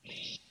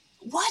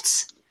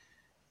 What?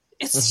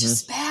 It's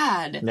just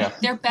bad. Yeah.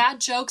 They're bad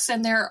jokes,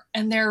 and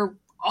they're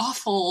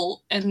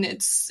awful, and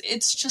it's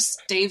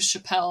just Dave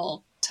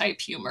Chappelle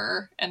type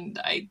humor, and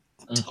I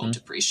don't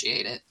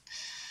appreciate it.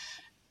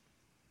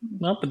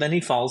 Well, but then he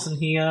falls and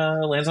he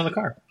lands on the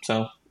car.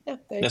 So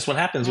that's what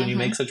happens when you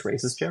make such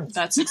racist jokes.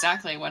 That's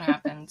exactly what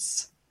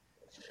happens.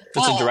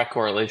 It's a direct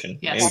correlation.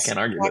 Yes. Yeah, you can't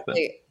argue with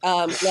it.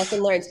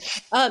 Lesson learned.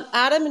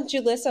 Adam and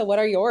Julissa, what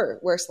are your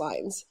worst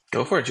lines?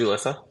 Go for it,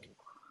 Julissa.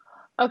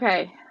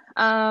 Okay.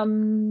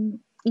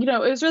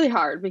 It was really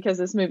hard because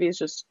this movie is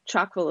just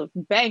chock full of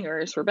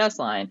bangers for best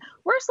line.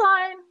 Worst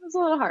line is a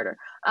little harder.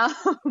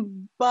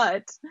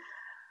 But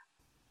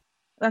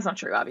that's not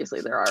true.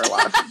 Obviously, there are a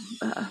lot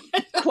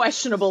of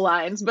questionable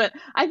lines, but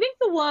I think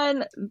the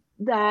one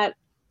that,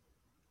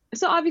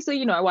 so obviously,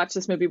 you know, I watched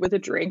this movie with a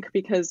drink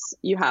because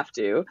you have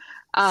to.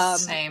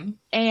 Same.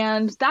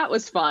 And that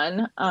was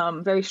fun.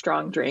 Very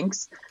strong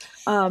drinks.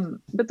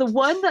 But the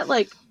one that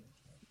like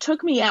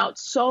took me out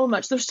so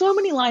much, there's so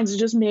many lines that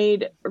just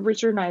made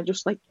Richard and I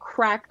just like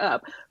crack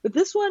up. But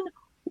this one,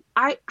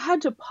 I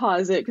had to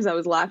pause it because I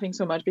was laughing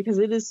so much because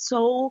it is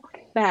so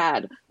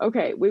bad.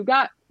 Okay, we've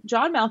got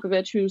John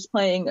Malkovich, who's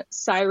playing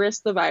Cyrus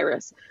the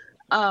Virus.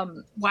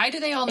 Why do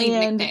they all need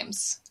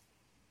nicknames?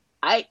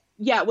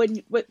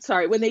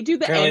 When they do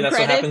the apparently end that's credits,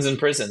 what happens in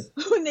prison.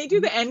 When they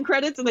do the end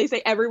credits and they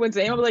say everyone's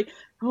name, I'm like,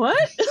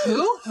 what?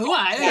 Who?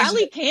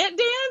 Sally can't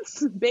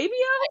dance, baby.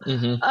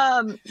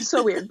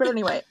 So weird. But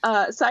anyway,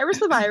 Cyrus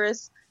the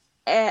Virus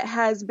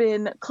has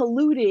been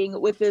colluding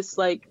with this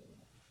like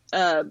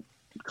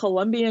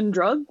Colombian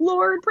drug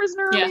lord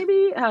prisoner,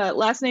 maybe.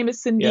 Last name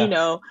is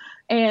Sandino,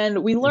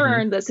 and we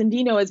learned that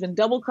Sandino has been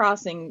double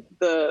crossing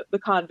the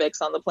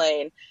convicts on the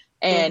plane,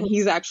 and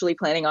he's actually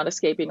planning on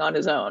escaping on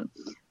his own.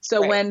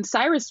 So when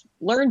Cyrus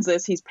learns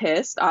this, he's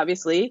pissed,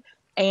 obviously,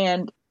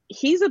 and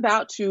he's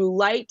about to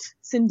light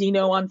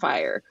Sandino on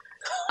fire.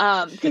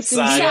 Because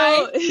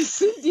Sandino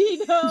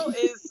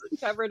is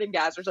covered in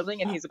gas or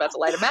something, and he's about to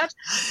light a match.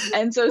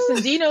 And so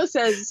Sandino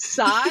says,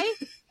 "Sigh,"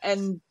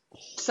 and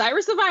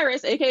Cyrus the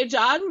Virus, aka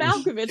John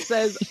Malkovich,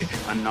 says,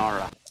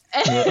 Anara.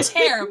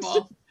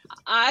 Terrible.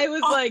 I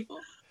was like,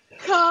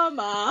 come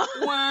on.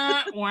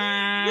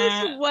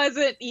 This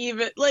wasn't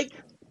even, like,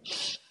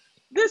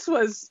 this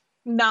was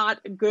not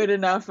good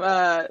enough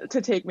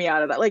to take me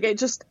out of that. Like,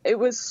 it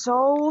was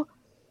so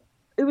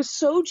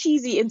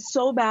cheesy and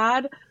so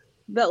bad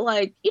that,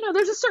 like, you know,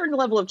 there's a certain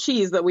level of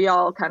cheese that we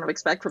all kind of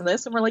expect from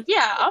this. And we're like,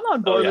 yeah, I'm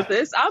on board with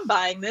this. I'm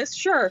buying this.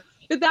 Sure.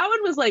 But that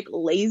one was like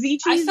lazy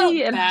cheesy. I felt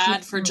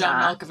bad for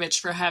John Malkovich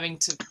for having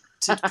to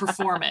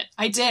perform it.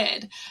 I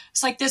did.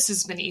 It's like, this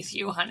is beneath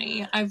you,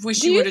 honey. I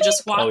wish you would have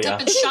just walked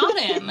up and shot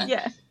him.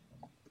 Yeah.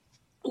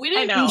 We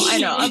didn't. I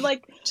know. I'm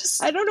like,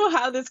 I don't know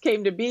how this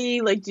came to be.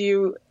 Like, do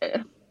you?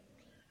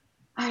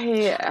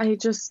 I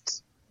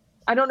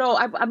don't know.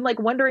 I'm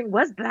like wondering,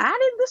 was that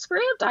in the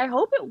script? I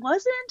hope it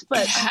wasn't,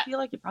 but I feel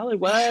like it probably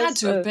was. It had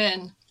to have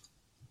been.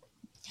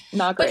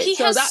 Not great. But he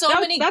has so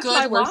many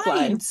good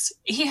lines.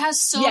 He has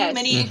so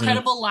many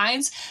incredible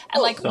lines,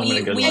 and like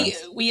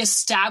we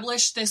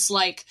established this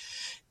like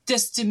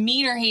this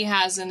demeanor he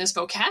has and this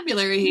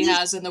vocabulary he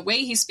has and the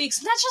way he speaks.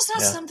 And that's just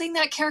not something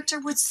that character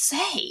would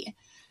say.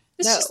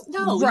 It's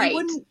right.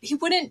 He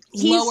wouldn't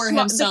lower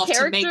himself the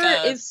to make a. The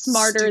character is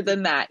smarter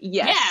than that.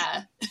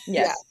 Yes.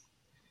 Yeah.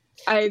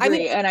 I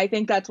agree, and I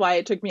think that's why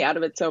it took me out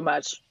of it so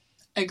much.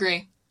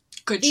 Agree.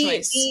 Good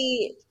choice.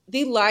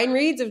 The line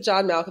reads of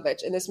John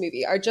Malkovich in this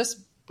movie are just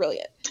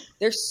brilliant.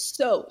 They're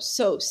so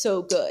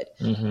good.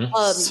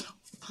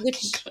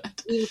 Which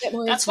we'll get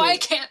more That's into. why I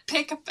can't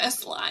pick a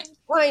best line.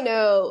 I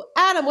know.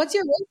 Adam, what's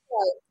your worst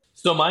line?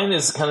 So mine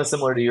is kind of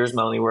similar to yours,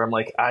 Melanie, where I'm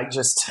like,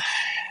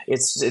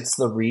 it's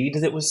the read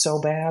that was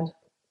so bad.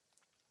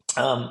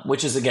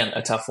 Which is, again,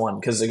 a tough one.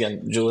 Because,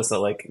 again,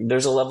 Julissa, like,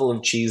 there's a level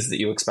of cheese that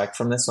you expect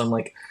from this. So I'm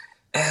like,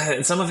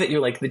 some of it, you're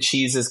like, the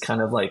cheese is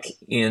kind of like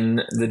in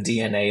the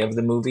DNA of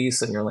the movie.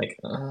 So you're like,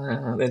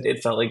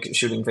 it felt like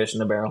shooting fish in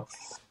the barrel.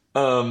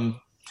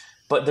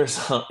 But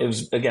it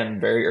was, again,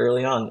 very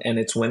early on. And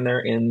it's when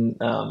they're in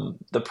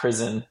the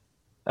prison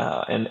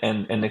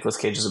and Nicolas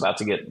Cage is about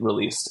to get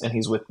released. And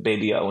he's with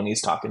Baby O and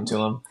he's talking to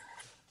him.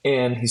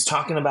 And he's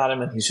talking about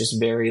him and he's just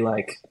very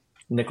like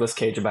Nicolas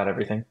Cage about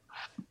everything.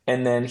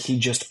 And then he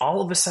just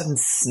all of a sudden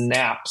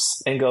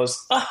snaps and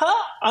goes,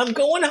 "Aha! I'm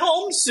going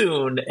home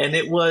soon." And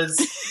it was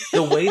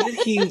the way that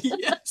he,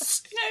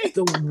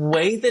 the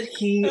way that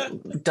he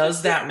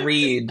does that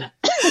read,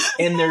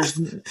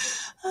 and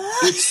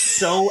it's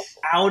so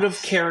out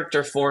of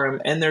character for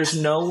him. And there's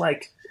no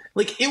like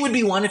it would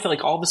be one if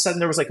like all of a sudden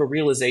there was like a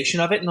realization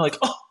of it and like,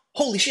 oh,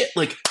 holy shit,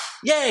 like,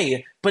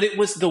 yay! But it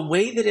was the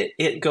way that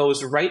it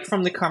goes right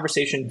from the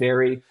conversation,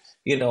 very.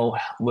 You know,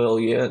 well,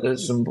 yeah,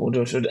 there's some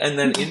bullshit, and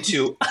then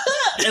into,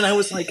 and I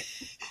was like,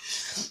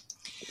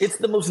 it's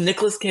the most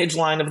Nicolas Cage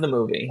line of the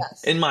movie,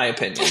 in my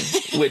opinion.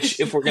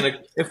 Which, if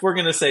we're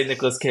gonna say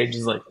Nicolas Cage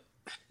is like,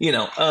 you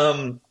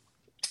know,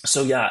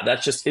 so yeah,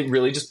 that's just it.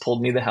 Really, just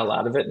pulled me the hell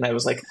out of it, and I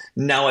was like,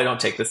 now I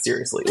don't take this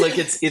seriously. Like,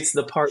 it's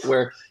the part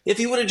where if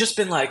he would have just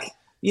been like,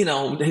 you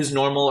know, his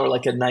normal or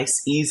like a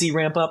nice easy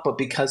ramp up, but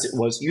because it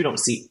was, you don't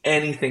see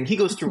anything. He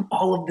goes through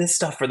all of this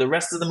stuff for the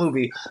rest of the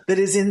movie that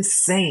is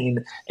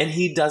insane, and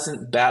he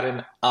doesn't bat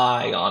an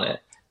eye on it.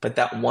 But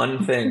that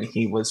one thing,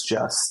 he was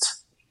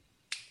just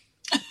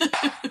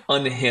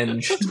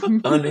unhinged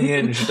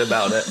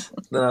about it.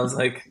 Then I was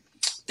like,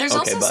 there's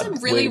okay, also bud,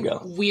 some really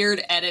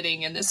weird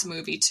editing in this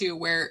movie too,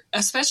 where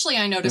especially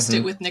I noticed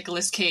it with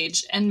Nicolas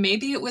Cage, and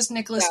maybe it was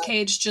Nicolas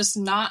Cage just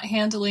not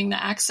handling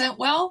the accent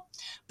well.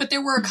 But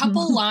there were a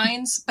couple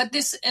lines, but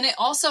it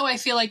also, I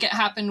feel like it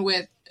happened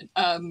with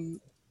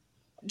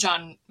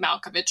John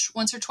Malkovich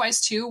once or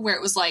twice too, where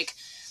it was like,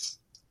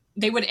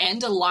 they would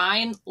end a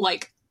line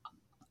like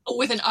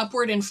with an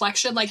upward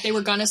inflection, like they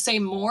were gonna say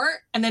more,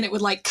 and then it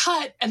would like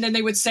cut, and then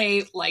they would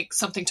say like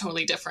something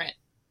totally different.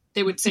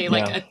 They would say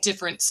like a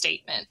different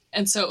statement.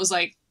 And so it was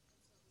like,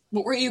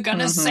 what were you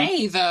gonna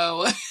say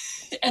though?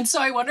 And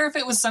so I wonder if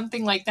it was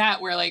something like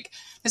that where like,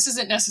 this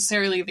isn't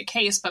necessarily the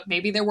case, but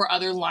maybe there were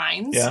other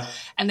lines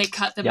and they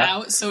cut them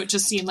out. So it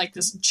just seemed like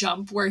this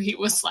jump where he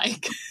was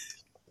like,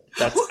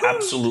 that's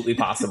absolutely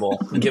possible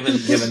given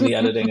the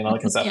editing and all that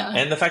kind of stuff. Yeah.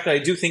 And the fact that I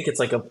do think it's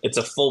like it's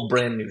a full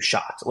brand new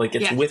shot. Like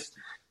it's with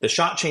the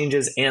shot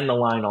changes and the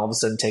line all of a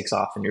sudden takes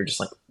off and you're just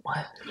like,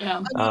 what?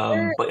 Yeah.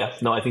 But yeah,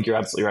 no, I think you're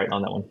absolutely right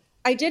on that one.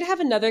 I did have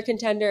another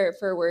contender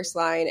for worst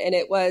line, and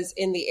it was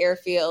in the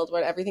airfield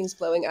when everything's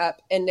blowing up.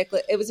 And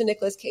it was a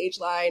Nicolas Cage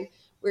line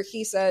where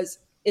he says,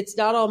 "It's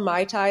not all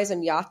Mai Tais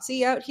and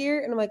Yahtzee out here."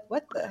 And I'm like,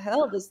 what the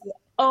hell does that?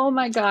 Oh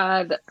my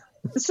God.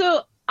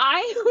 So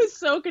I was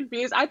so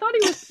confused. I thought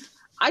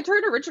I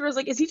turned to Richard and was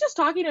like, is he just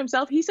talking to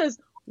himself? He says,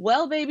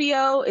 well,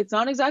 baby-o, it's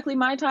not exactly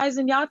Mai Tais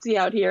and Yahtzee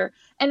out here.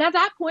 And at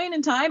that point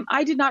in time,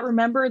 I did not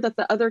remember that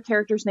the other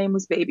character's name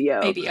was Baby-o.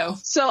 Baby-o.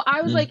 So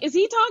I was like, is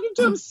he talking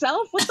to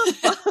himself? What the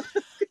fuck?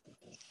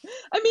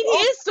 I mean, he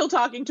is still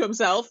talking to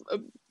himself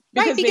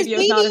because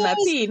Baby-o's not in that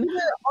scene.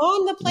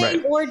 On the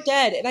plane or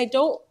dead, and I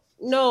don't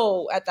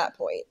know at that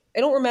point.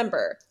 I don't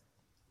remember.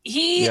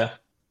 He's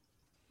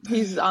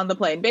on the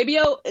plane.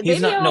 Baby-o.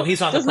 He's on the plane.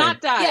 Does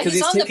not die. Yeah,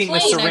 he's taking the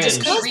syringe.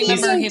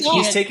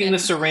 He's taking the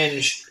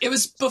syringe. It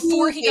was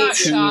before he got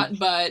shot,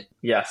 but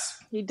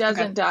he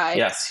doesn't die.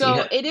 Yes.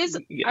 So it is.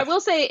 I will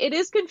say it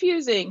is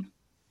confusing.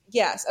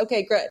 Yes.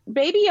 Okay. Good.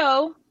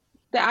 Baby-o,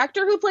 the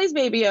actor who plays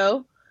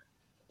Baby-o,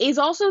 is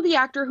also the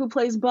actor who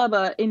plays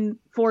Bubba in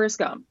Forrest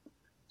Gump.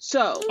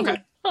 So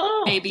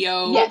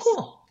Baby-o. Yes.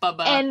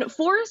 Bubba. And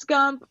Forrest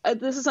Gump.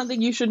 This is something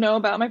you should know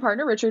about my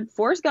partner Richard.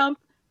 Forrest Gump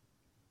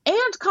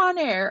and Con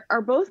Air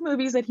are both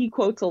movies that he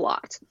quotes a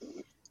lot.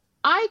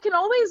 I can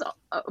always,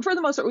 for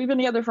the most part, we've been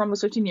together for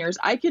almost 15 years,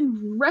 I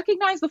can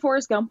recognize the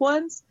Forrest Gump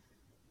ones.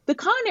 The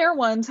Con Air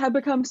ones have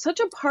become such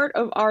a part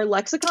of our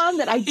lexicon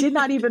that I did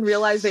not even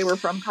realize they were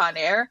from Con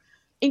Air,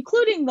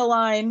 including the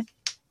line,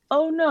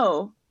 "Oh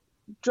no,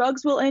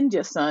 drugs will end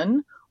you,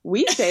 son.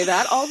 We say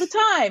that all the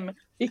time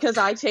because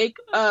I take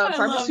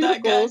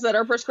pharmaceuticals that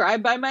are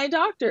prescribed by my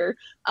doctor."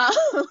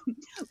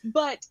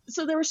 But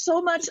so there was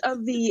so much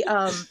of the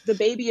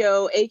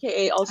Baby-o,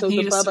 aka also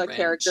the Bubba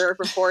character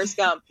from Forrest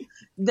Gump,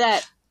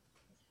 that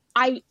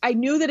I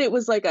knew that it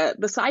was like the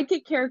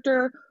sidekick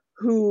character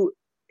who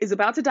is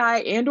about to die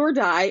and or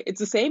die. It's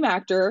the same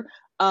actor.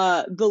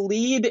 The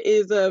lead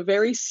is a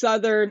very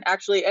Southern,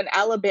 actually an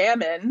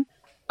Alabaman,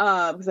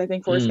 because I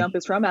think Forrest Gump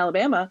is from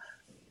Alabama.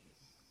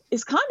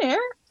 Is Con Air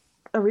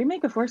a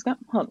remake of Forrest Gump?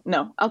 Oh,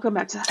 no, I'll come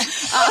back to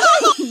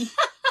that.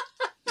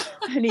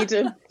 I need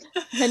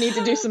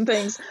to do some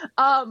things.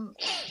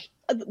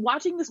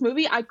 Watching this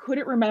movie, I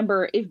couldn't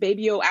remember if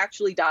Baby-o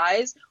actually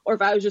dies or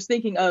if I was just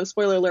thinking of,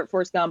 spoiler alert,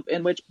 Forrest Gump,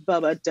 in which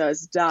Bubba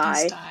does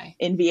die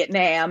in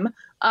Vietnam.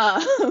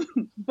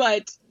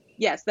 But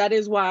yes, that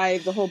is why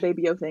the whole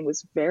Baby-o thing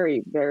was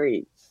very,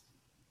 very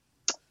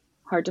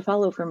hard to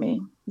follow for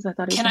me. I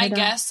thought Can I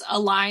guess a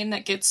line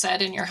that gets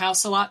said in your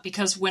house a lot?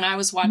 Because when I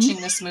was watching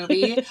this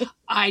movie,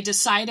 I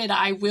decided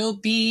I will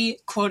be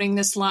quoting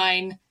this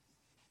line.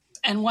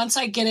 And once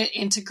I get it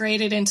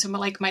integrated into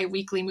my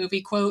weekly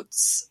movie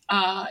quotes,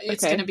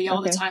 it's going to be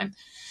all the time.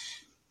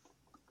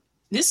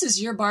 This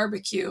is your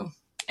barbecue,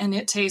 and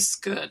it tastes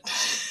good.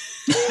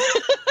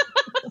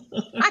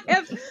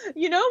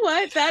 You know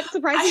what? That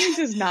surprisingly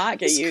does not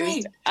get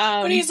used.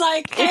 But he's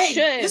like,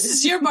 hey, this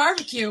is your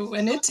barbecue,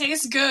 and it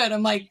tastes good.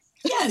 I'm like,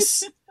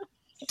 yes.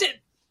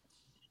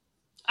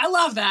 I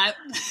love that.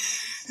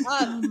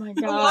 Oh my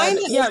God.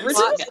 Yeah, Richard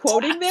was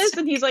quoting this,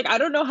 and he's like, I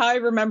don't know how I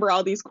remember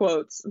all these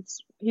quotes.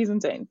 He's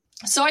insane.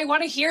 So I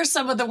want to hear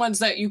some of the ones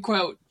that you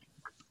quote.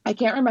 I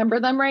can't remember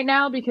them right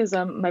now because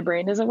my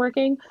brain isn't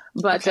working.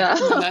 But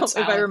if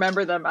I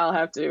remember them, I'll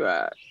have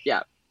to,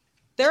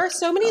 There are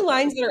so many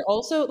lines that are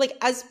also,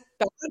 as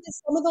bad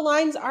as some of the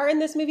lines are in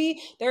this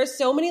movie, there are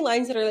so many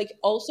lines that are,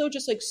 also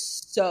just,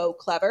 so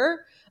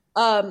clever.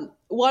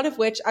 One of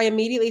which I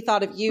immediately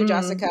thought of you,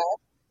 Jessica,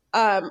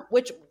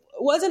 which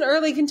was an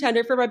early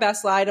contender for my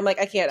best line. I'm like,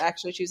 I can't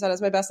actually choose that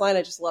as my best line.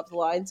 I just love the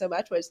line so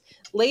much. Was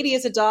 "Lady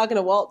is a dog in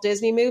a Walt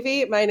Disney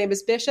movie. My name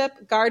is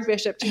Bishop. Guard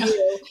Bishop to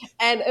you."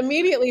 And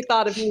immediately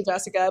thought of you,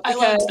 Jessica. I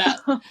loved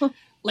that.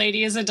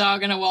 "Lady is a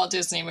dog in a Walt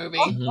Disney movie."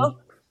 Mm-hmm.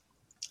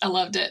 I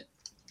loved it.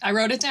 I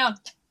wrote it down.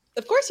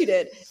 Of course you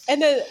did.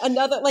 And then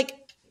another,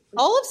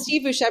 all of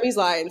Steve Buscemi's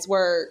lines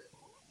were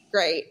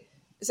great.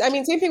 I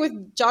mean, same thing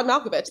with John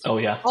Malkovich. Oh,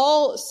 yeah.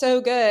 All so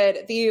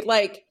good.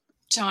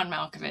 John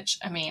Malkovich.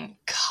 I mean,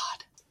 God.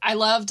 I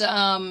loved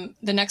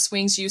 "The next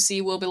wings you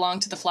see will belong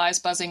to the flies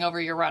buzzing over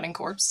your rotting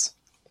corpse."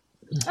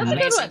 That's a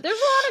good one. There's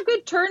a lot of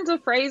good turns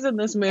of phrase in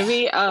this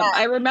movie.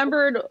 I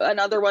remembered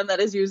another one that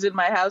is used in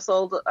my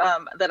household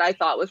that I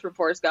thought was from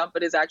Forrest Gump,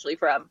 but is actually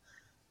from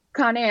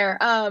Con Air.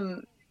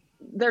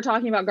 They're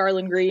talking about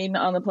Garland Green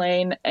on the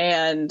plane,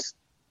 and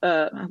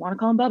I want to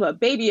call him Bubba.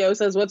 Baby-o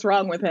says, "What's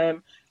wrong with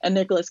him?" And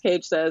Nicolas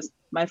Cage says,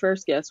 "My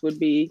first guess would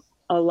be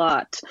a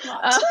lot.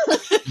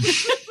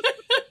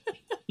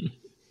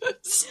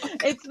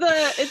 It's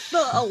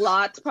the a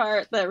lot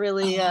part that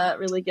really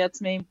really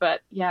gets me.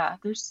 But yeah,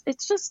 it's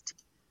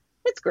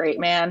great,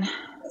 man.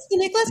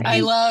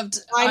 I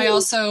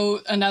also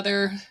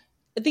another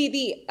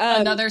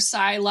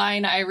Psy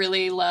line I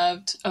really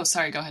loved. Oh,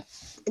 sorry, go ahead.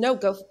 No,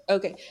 go.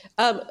 Okay.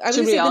 I was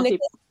Should we all keep?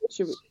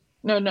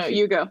 No,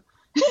 you go.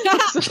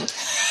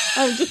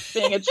 I'm just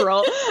being a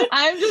troll.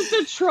 I'm just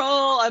a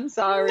troll. I'm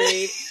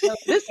sorry.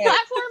 This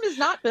platform is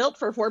not built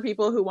for 4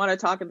 people who want to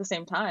talk at the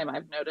same time,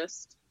 I've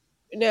noticed.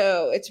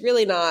 No, it's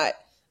really not.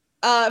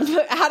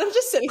 Adam's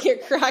just sitting here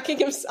cracking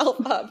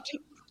himself up.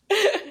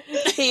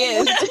 He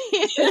is.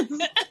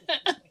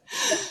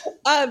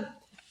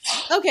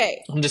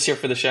 Okay. I'm just here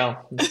for the show.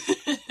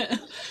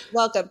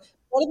 Welcome.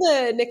 One of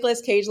the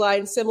Nicolas Cage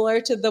lines, similar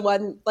to the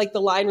one, like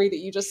the line read that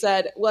you just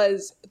said,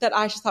 was that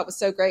I just thought was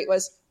so great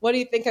was, "What do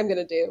you think I'm going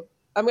to do?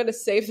 I'm going to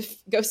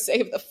go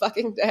save the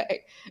fucking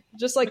day."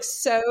 Just like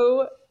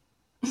so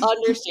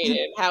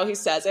understated how he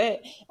says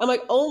it. I'm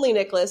like, only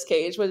Nicolas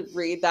Cage would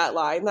read that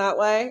line that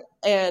way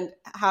and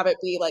have it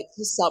be like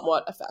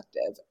somewhat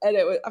effective. And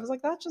I was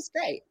like, that's just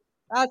great.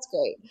 That's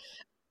great.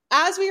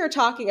 As we are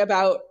talking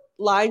about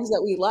lines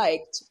that we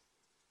liked,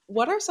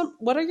 what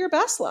are your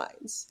best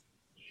lines?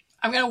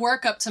 I'm going to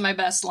work up to my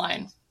best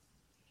line.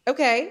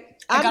 Okay.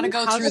 I got to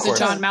go through the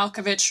John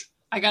Malkovich.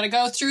 I got to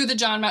go through the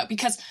John Malkovich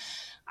because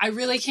I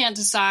really can't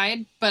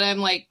decide, but I'm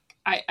like,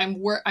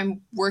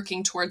 I'm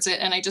working towards it,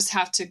 and I just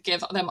have to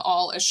give them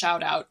all a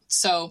shout out.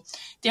 So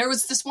there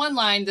was this one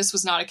line. This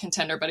was not a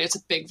contender, but it's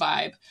a big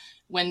vibe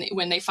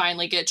when they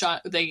finally get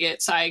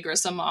Cy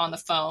Grissom on the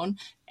phone,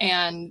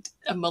 and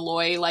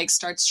Malloy like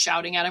starts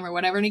shouting at him or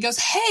whatever, and he goes,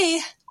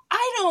 "Hey,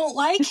 I don't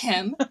like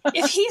him.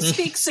 If he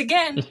speaks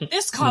again,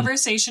 this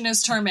conversation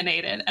is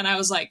terminated." And I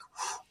was like,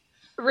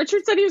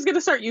 Richard said he was going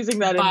to start using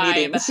that in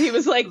meetings. He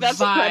was like,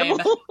 "That's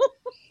incredible."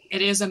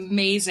 It is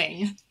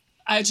amazing.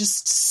 I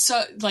just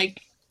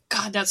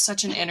God, that's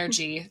such an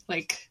energy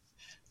like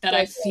that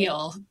I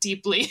feel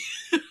deeply.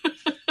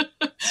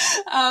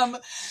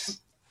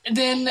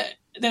 Then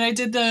I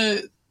did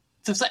the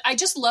I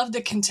just love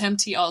the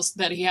contempt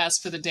that he has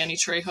for the Danny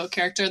Trejo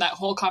character. That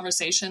whole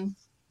conversation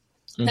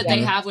that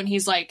they have when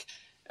he's like,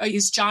 oh,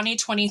 he's Johnny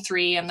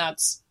 23, and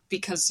that's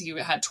because you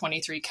had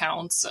 23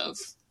 counts of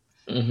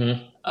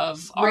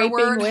our raping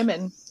word.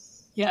 Women.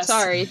 Yes.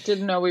 Sorry,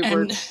 didn't know we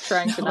were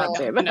trying to not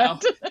say that. No.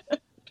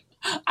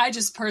 I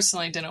just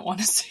personally didn't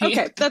want to say it.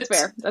 Okay, that's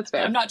fair. That's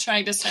fair. I'm not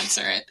trying to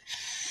censor it.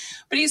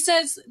 But he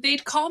says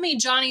they'd call me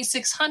Johnny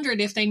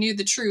 600 if they knew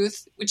the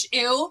truth, which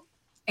I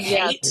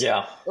hate.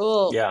 Yeah.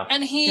 Ooh. Yeah.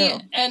 And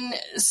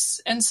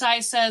and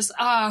Cy says,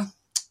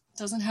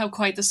 doesn't have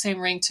quite the same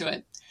ring to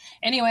it.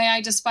 Anyway,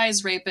 I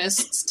despise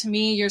rapists. To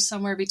me, you're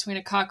somewhere between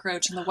a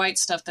cockroach and the white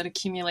stuff that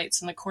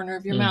accumulates in the corner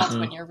of your mouth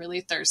when you're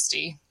really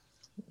thirsty.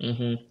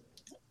 Mm-hmm.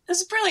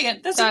 This is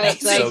brilliant. That's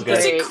amazing. So good.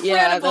 It's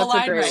incredible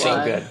line writing.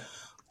 So good.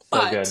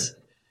 But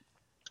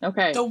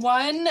okay, the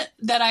one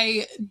that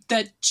I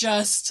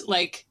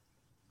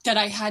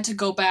had to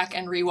go back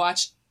and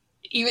rewatch.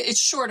 Even it's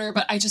shorter,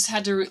 but I just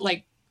had to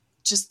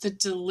just the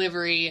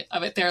delivery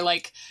of it. They're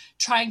like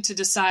trying to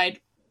decide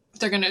if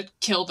they're going to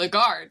kill the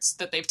guards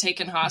that they've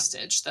taken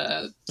hostage,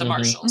 the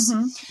marshals.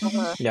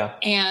 Yeah,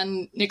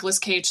 and Nicolas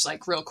Cage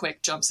real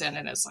quick jumps in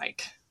and is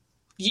like,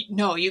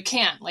 "No, you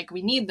can't.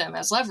 We need them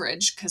as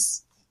leverage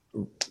because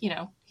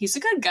he's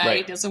a good guy. Right.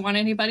 He doesn't want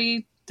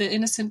the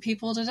innocent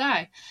people to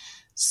die."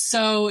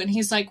 So, and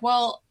he's like,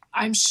 "Well,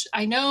 I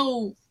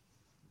know,"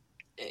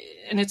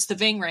 and it's the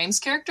Ving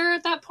Rhames character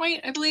at that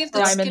point, I believe.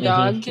 That's Diamond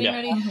Dog. Getting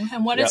ready.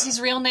 And what is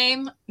his real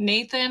name?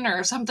 Nathan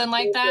or something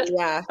like that?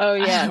 Yeah. Oh,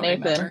 yeah,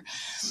 Nathan. Remember.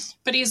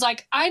 But he's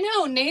like, "I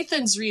know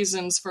Nathan's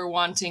reasons for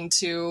wanting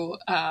to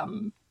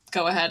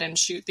go ahead and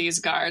shoot these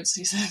guards."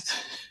 He said,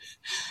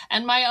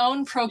 "And my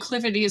own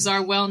proclivities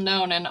are well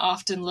known and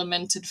often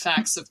lamented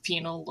facts of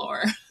penal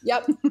lore."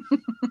 Yep.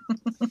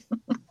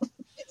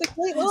 It's a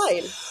great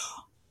line.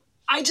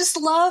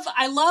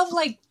 I love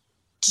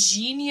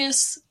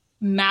genius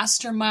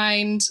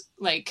mastermind,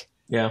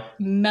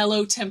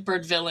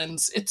 mellow-tempered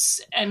villains.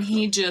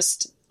 He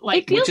just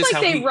it feels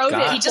like they wrote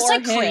it. He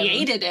just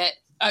created it.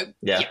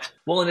 Yeah.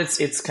 Well, and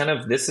it's kind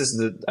of,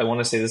 I want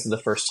to say this is the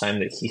first time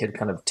that he had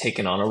kind of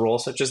taken on a role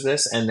such as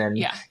this. And then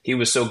he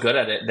was so good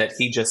at it that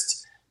he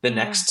just, the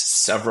next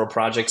several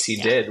projects he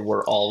did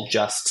were all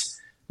just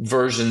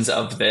versions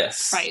of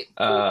this. Right.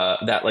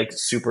 That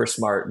super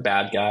smart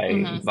bad guy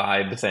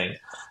vibe thing.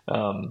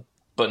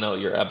 But no,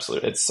 you're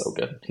absolutely, it's so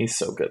good. He's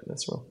so good in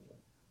this role.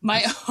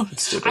 My own.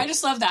 I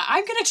just love that.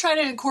 I'm going to try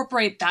to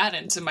incorporate that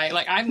into my,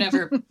 I've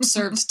never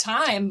served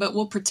time, but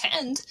we'll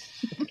pretend.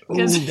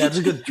 Ooh, that's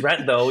a good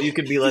threat, though. You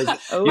could be like,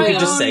 you could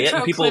just say it,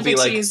 and people will be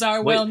like,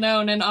 are well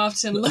known and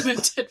often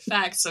limited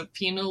facts of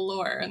penal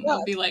lore, and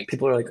they'll be like,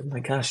 people are like, "Oh my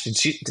gosh, did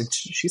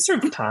she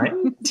serve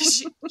time?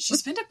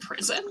 She's been to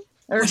prison?"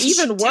 Or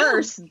even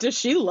worse, does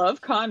she love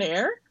Con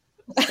Air?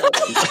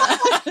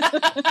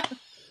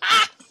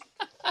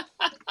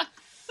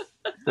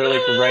 They're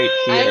like right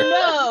here. I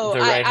know.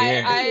 They're right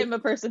here. I am a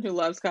person who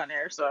loves Con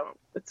Air, so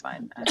it's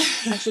fine.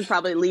 I should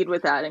probably lead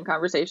with that in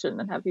conversation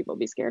and have people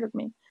be scared of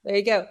me. There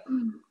you go.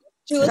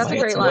 That's a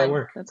great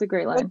line. That's a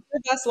great line. What's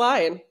your best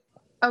line?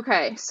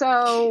 Okay,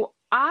 so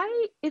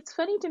it's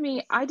funny to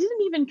me, I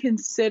didn't even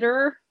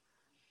consider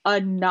a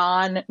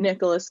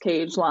non-Nicolas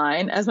Cage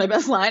line as my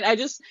best line. I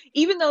just,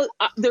 even though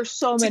there's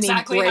so many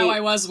exactly how I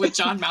was with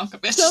John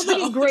Malkovich. So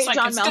many great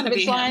John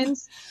Malkovich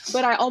lines,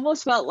 but I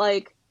almost felt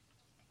like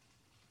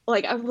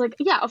I was like,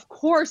 yeah, of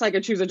course I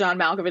could choose a John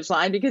Malkovich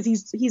line because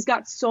he's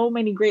got so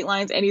many great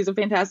lines and he's a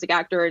fantastic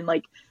actor and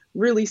like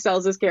really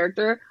sells his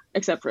character,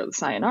 except for the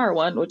Sayonara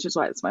one, which is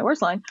why it's my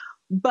worst line.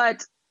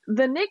 But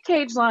the Nick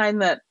Cage line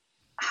that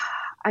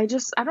I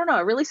don't know,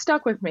 it really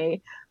stuck with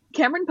me.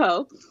 Cameron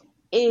Poe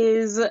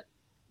is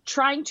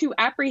trying to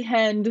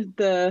apprehend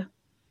the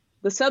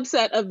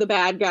subset of the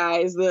bad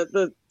guys,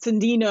 the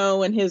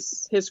Sandino and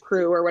his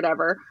crew or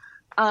whatever.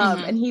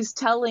 And he's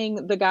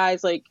telling the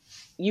guys, like,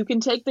 you can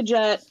take the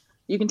jet,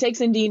 you can take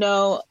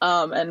Sandino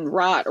and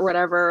Rot or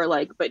whatever,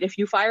 like, but if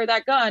you fire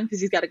that gun, because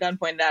he's got a gun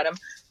pointed at him,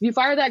 if you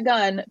fire that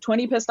gun,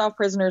 20 pissed off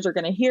prisoners are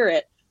going to hear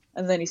it.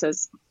 And then he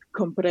says,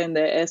 comprende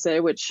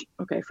ese, which,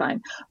 okay,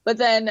 fine. But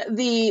then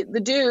the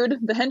dude,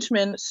 the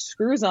henchman,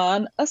 screws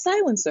on a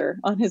silencer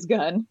on his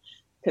gun,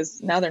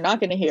 because now they're not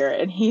going to hear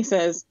it. And he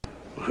says,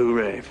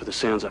 hooray for the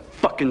sounds of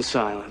fucking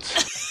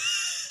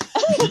silence.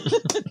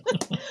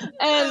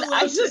 And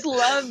I just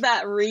love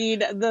that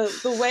read,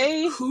 the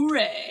way,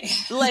 hooray,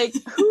 like,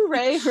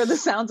 hooray for the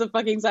sounds of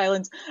fucking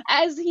silence,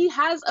 as he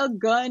has a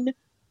gun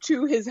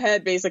to his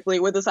head basically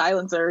with a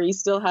silencer. He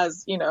still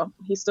has,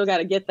 he's still got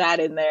to get that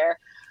in there.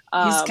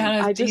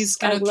 He's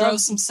gotta throw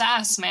some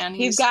sass, man.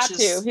 He's got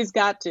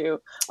to.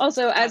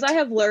 Also, as I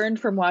have learned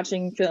from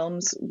watching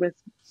films with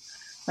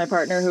my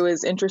partner who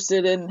is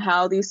interested in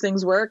how these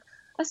things work,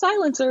 a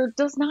silencer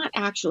does not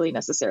actually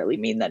necessarily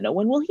mean that no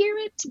one will hear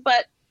it,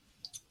 but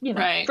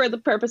right. For the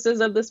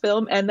purposes of this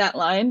film and that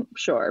line,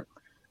 sure.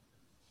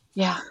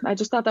 Yeah, I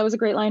just thought that was a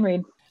great line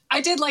read.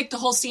 I did like the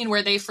whole scene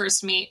where they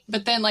first meet,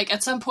 but then like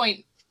at some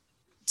point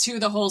to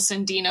the whole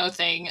Sandino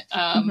thing,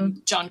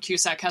 John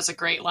Cusack has a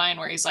great line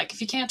where he's like,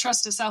 if you can't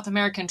trust a South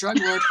American drug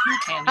lord, who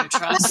can you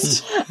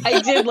trust? I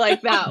did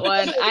like that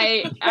one.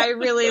 I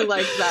really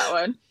liked that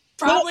one.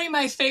 Probably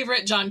my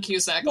favorite John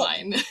Cusack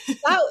line.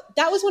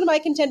 that was one of my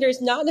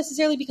contenders, not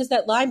necessarily because of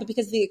that line, but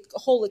because of the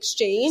whole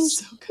exchange.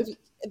 So good.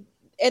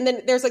 And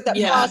then there's like that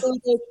pause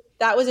and goes,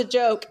 that was a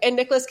joke. And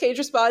Nicolas Cage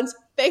responds,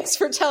 thanks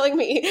for telling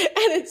me.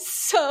 And it's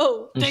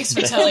so... Thanks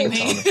for telling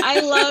me.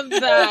 I love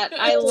that.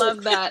 I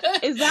love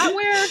that. Is that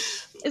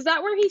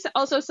where he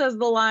also says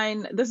the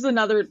line, this is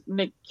another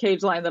Nick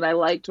Cage line that I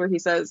liked, where he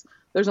says,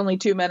 there's only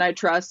two men I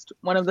trust.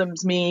 One of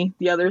them's me.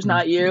 The other's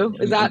not you.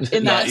 Is that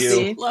in that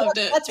scene? Loved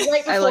it. That's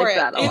right before I like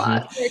that a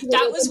lot.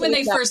 That was when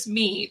they first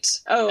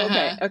meet. Oh,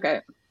 okay.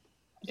 Okay.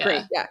 Yeah.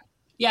 Great.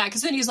 Yeah.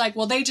 Because then he's like,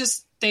 well, they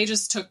just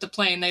took the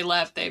plane. They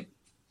left. They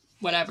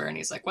whatever. And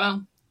he's like,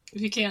 well,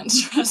 if you can't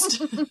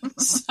trust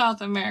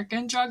South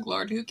American drug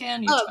lord, who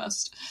can you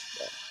trust?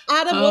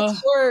 Adam,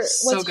 what's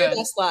your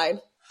best line?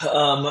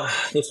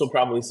 This will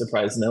probably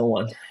surprise no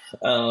one.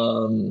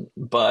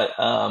 But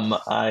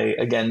I,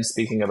 again,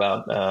 speaking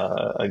about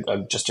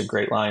just a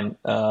great line,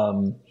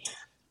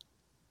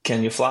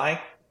 can you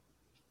fly?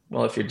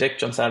 Well, if your dick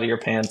jumps out of your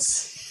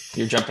pants,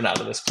 you're jumping out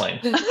of this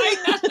plane. You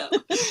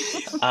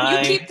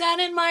keep that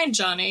in mind,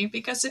 Johnny,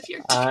 because if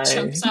your dick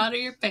jumps out of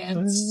your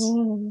pants,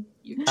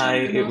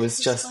 it was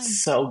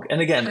just so,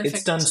 and again, perfect.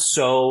 It's done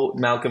so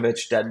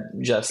Malkovich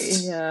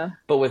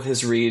but with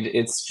his read,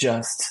 it's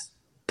just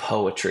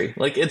poetry.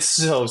 Like, it's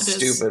so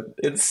stupid.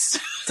 It's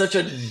such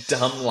a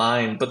dumb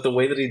line, but the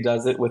way that he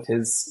does it with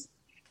his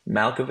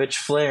Malkovich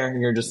flair,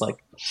 you're just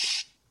like,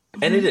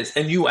 and it is,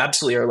 and you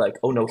absolutely are like,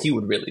 oh no, he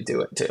would really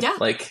do it too. Yeah.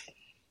 Like,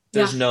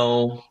 there's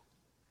no,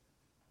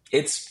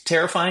 it's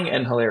terrifying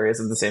and hilarious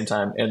at the same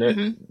time,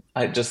 and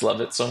I just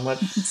love it so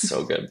much. It's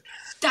so good.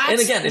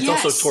 And again, it's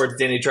also towards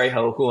Danny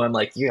Trejo, who I'm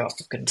like, yeah,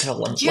 fucking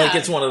tell him. Yeah. Like,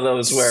 it's one of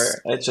those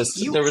where it's just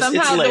it's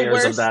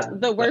layers of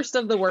that. The worst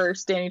of the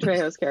worst, Danny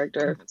Trejo's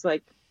character. It's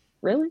like,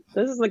 really?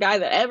 This is the guy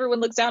that everyone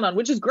looks down on,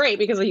 which is great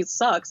because he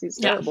sucks. He's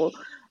terrible.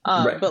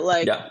 But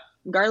like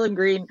Garland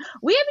Green,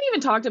 we haven't even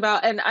talked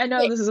about, and I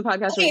know this is a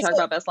podcast where we talk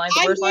about best lines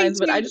and worst lines,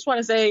 but I just want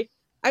to say,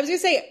 I was going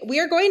to say, we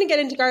are going to get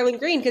into Garland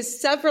Green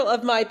because several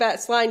of my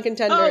best line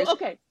contenders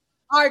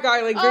are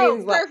Garland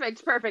Green's.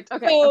 Perfect.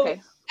 Okay, so,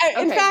 okay.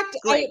 In fact,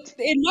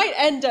 it might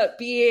end up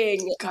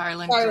being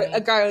a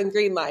Garland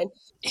Green line.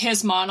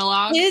 His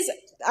monologue.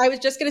 I was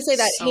just going to say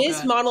that his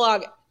good.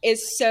 monologue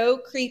is so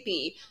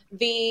creepy.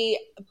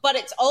 But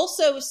it's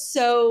also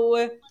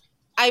so.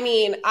 I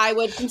mean, I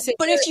would consider.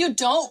 But if you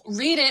don't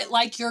read it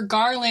like you're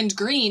Garland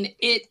Green,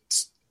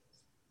 it's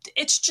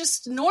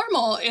just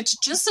normal. It's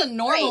just a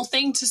normal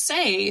thing to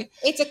say.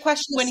 It's a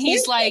question when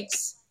he's like,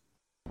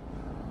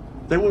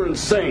 they were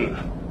insane.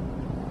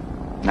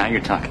 Now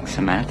you're talking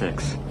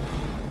semantics.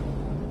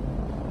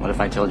 What if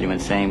I told you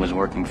insane was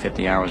working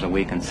 50 hours a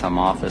week in some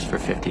office for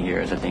 50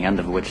 years, at the end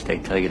of which they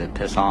tell you to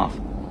piss off?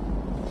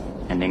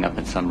 ending up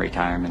in some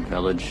retirement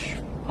village,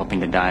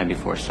 hoping to die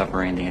before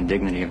suffering the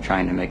indignity of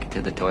trying to make it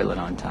to the toilet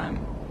on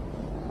time.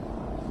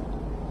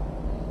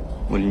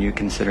 Wouldn't you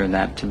consider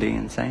that to be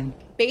insane?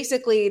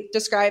 Basically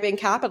describing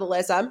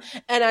capitalism.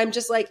 And I'm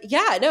just like,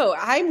 yeah, no,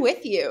 I'm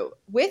with you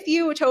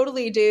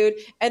totally, dude.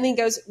 And then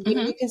goes, would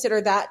you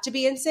consider that to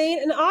be insane?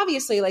 And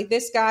obviously, like,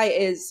 this guy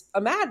is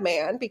a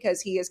madman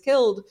because he has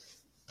killed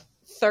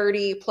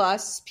 30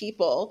 plus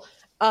people.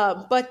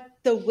 But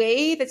the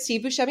way that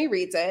Steve Buscemi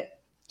reads it,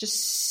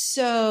 just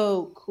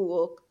so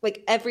cool.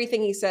 Like,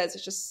 everything he says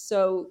is just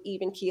so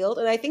even keeled.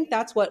 And I think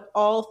that's what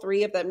all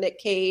three of them, Nick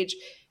Cage,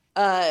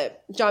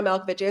 John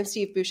Malkovich, and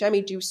Steve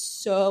Buscemi, do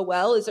so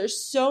well. Is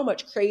there's so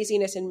much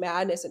craziness and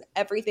madness and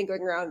everything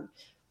going on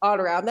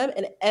around them,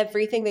 and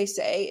everything they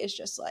say is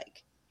just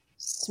like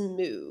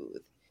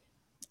smooth.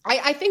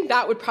 I think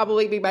that would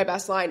probably be my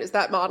best line, is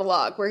that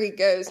monologue where he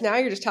goes, now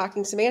you're just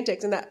talking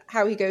semantics, and that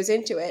how he goes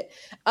into it.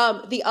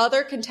 The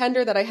other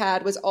contender that I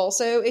had was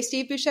also a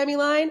Steve Buscemi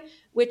line,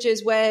 which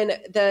is when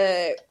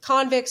the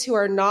convicts who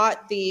are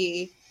not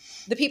the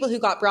people who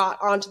got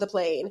brought onto the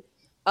plane,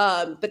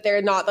 but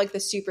they're not like the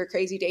super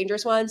crazy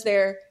dangerous ones,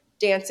 they're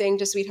dancing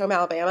to Sweet Home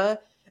Alabama.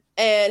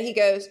 And he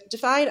goes,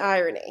 define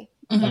irony.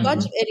 A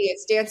bunch of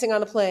idiots dancing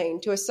on a plane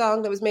to a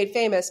song that was made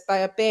famous by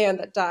a band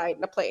that died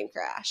in a plane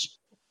crash.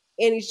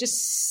 And he's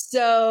just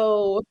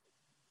so,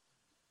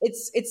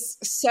 it's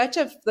such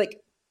a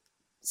like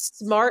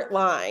smart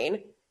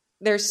line.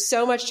 There's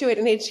so much to it.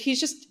 And he's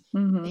just,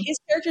 his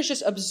character's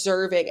just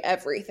observing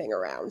everything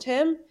around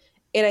him.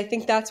 And I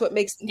think that's what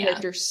makes the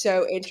character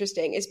so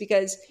interesting, is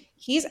because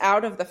he's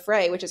out of the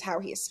fray, which is how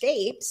he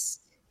escapes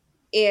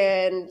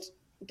and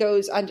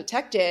goes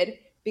undetected,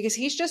 because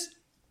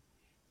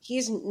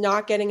he's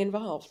not getting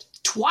involved.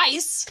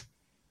 Twice.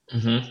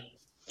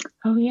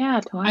 Oh, yeah,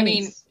 twice. I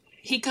mean,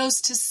 he goes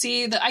to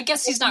see I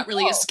guess he's not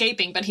really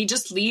escaping, but he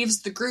just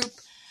leaves the group.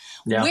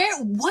 Yeah.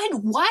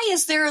 Why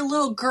is there a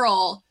little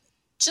girl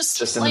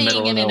just in the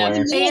playing in an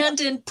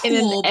abandoned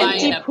pool by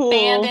an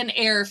abandoned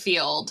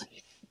airfield?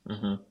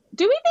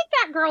 Do we think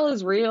that girl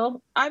is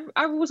real?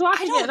 I was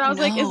watching it and I was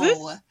like, is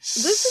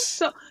this is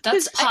so...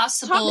 That's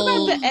possible. Talk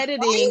about the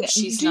editing.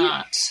 She's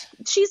not.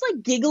 She's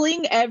like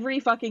giggling every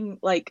fucking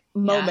like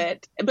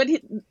moment, but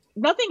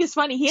nothing is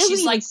funny. He hasn't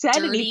even said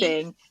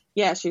anything.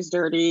 Yeah, she's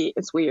dirty.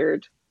 It's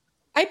weird.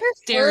 I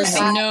prefer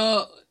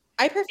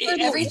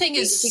everything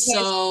is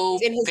so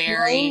in his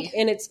very mind,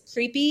 and it's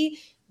creepy,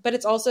 but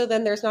it's also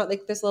then there's not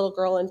like this little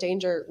girl in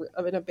danger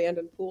of an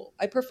abandoned pool.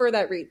 I prefer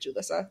that read,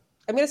 Julissa.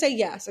 I'm going to say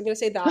yes. I'm going to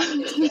say that.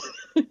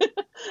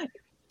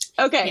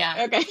 Okay.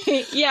 Yeah.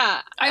 Okay.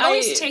 Yeah. I've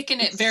always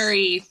taken it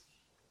very,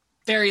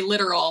 very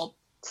literal.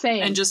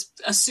 Same. And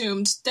just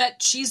assumed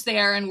that she's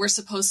there and we're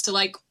supposed to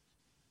like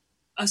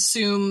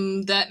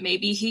assume that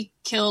maybe he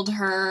killed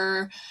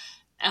her.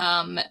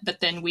 But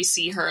then we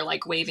see her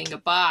like waving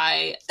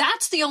goodbye.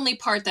 That's the only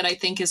part that I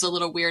think is a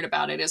little weird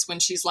about it, is when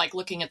she's like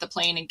looking at the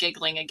plane and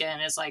giggling again,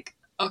 is like,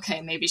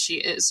 okay, maybe she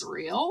is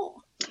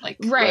real. Like,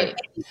 right.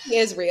 She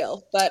is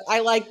real, but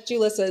I like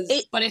Julissa's.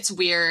 But it's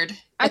weird.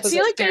 I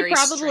feel like they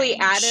probably strange.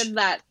 added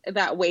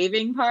that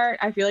waving part.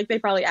 I feel like they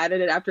probably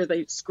added it after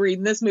they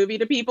screened this movie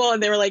to people,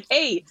 and they were like,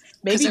 "Hey,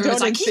 maybe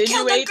don't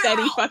insinuate that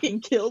he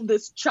fucking killed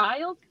this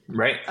child."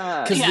 Right,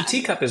 because the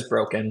teacup is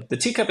broken. The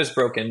teacup is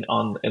broken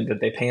and that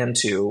they pan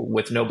to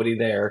with nobody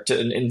there to,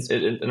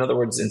 in other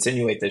words,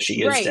 insinuate that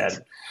she is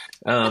dead.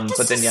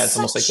 But then, it's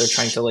almost like they're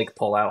trying to like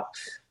pull out.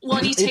 Well,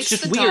 he takes it's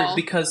just the weird doll.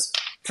 Because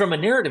from a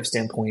narrative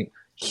standpoint,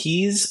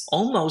 he's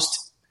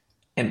almost,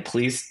 and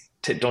please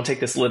don't take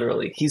this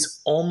literally,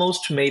 he's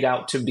almost made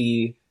out to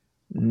be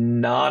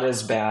not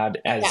as bad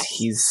as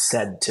he's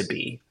said to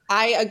be.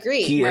 I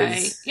agree. He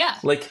is,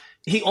 like,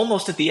 he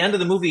almost at the end of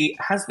the movie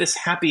has this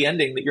happy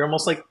ending that you're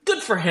almost like,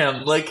 good for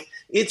him. Like,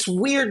 it's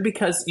weird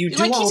because you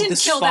do all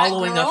this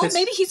following up his...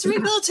 Maybe he's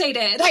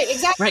rehabilitated. Right,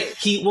 exactly. Right.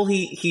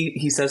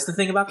 He says the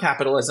thing about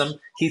capitalism.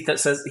 He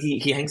says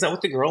he hangs out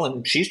with the girl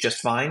and she's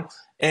just fine.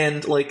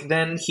 And like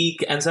then he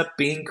ends up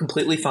being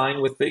completely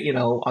fine with the,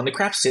 on the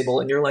craps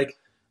table, and you're like,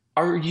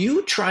 are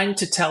you trying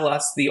to tell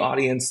us, the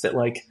audience, that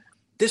like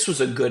this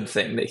was a good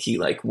thing that he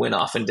like went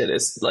off and did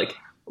his like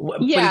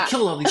but he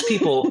killed all these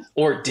people,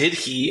 or did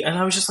he? And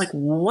I was just like,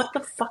 what the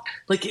fuck?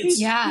 Like, it's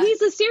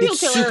he's a serial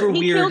killer.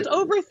 He killed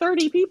over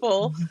 30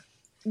 people.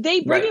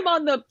 They bring him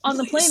on the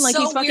plane like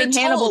he's fucking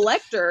Hannibal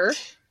Lecter.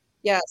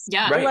 Yes.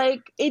 Yeah. Right.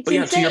 Like, it's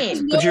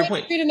insane. To your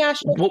point,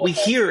 what we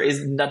hear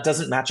is that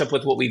doesn't match up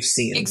with what we've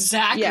seen.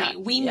 Exactly. Yeah.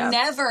 We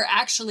never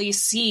actually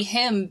see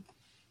him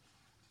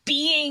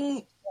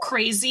being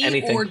crazy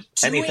or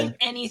doing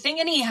anything.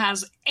 And he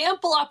has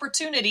ample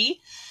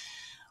opportunity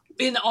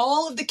in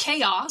all of the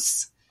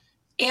chaos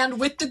and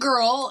with the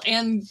girl,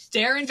 and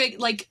they're in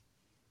it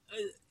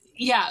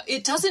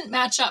doesn't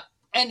match up.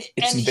 And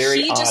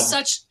very he odd. Just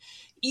such...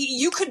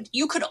 You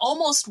could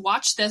almost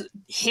watch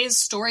his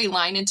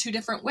storyline in two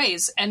different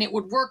ways, and it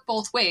would work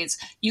both ways.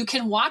 You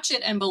can watch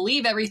it and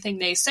believe everything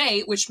they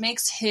say, which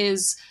makes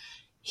his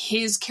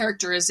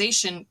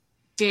characterization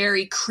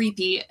very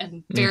creepy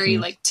and very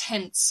like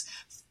tense,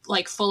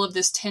 like full of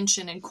this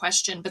tension and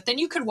question. But then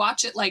you could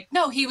watch it like,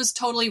 no, he was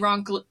totally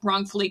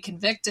wrongfully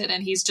convicted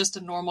and he's just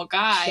a normal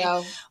guy.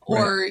 Yeah.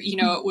 Or, you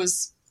know, it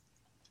was...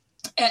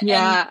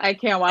 I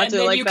can't watch it like that.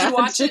 And then you can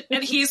watch it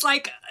and he's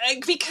like,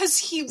 because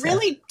he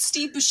really,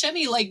 Steve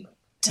Buscemi, like,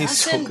 he's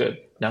so good.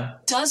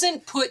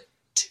 Doesn't put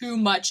too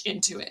much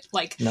into it.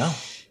 Like, no.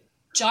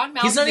 John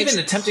Malkovich, he's not even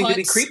attempting to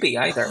be creepy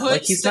either.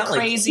 Like, he's not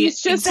crazy. He's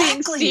just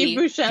being Steve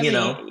Buscemi. You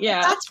know,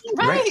 that's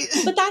right.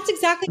 But that's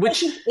exactly what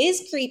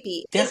is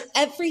creepy. Yeah. Is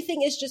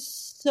everything is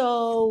just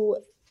so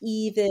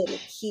even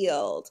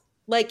keeled.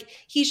 Like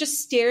he's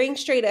just staring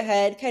straight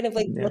ahead, kind of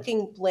like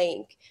looking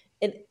blank,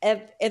 and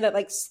that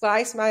like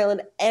sly smile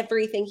in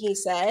everything he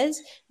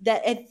says.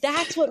 And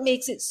that's what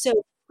makes it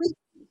so creepy.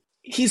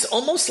 He's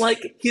almost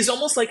like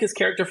his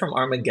character from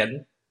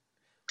Armageddon,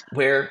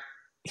 where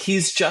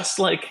he's just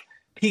like.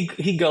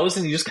 He goes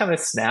and he just kind of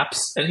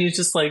snaps and he's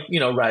just like, you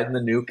know, riding the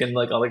nuke and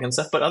like all that kind of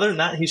stuff. But other than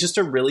that, he's just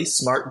a really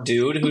smart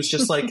dude who's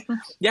just like,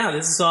 yeah,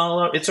 this is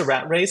all, it's a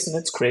rat race and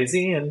it's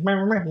crazy. And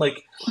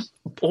like,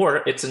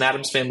 or it's an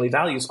Addams Family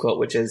Values quote,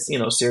 which is, you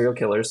know, serial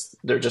killers.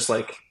 They're just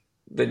like,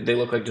 they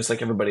look like just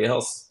like everybody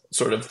else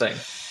sort of thing,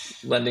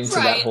 lending to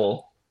that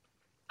whole.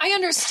 I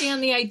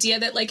understand the idea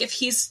that like, if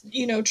he's,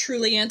 you know,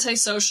 truly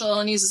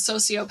antisocial and he's a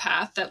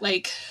sociopath, that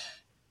like,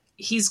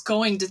 he's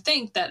going to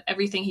think that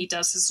everything he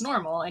does is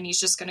normal and he's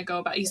just going to go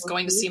about, he's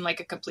going to seem like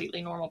a completely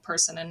normal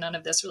person and none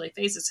of this really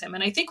phases him.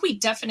 And I think we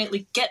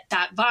definitely get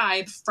that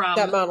vibe from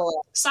that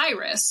monologue.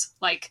 Cyrus,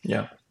 like,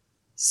 yeah.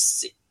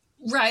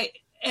 Right.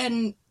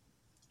 And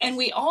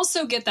we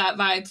also get that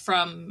vibe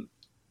from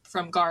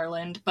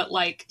Garland, but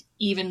like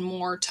even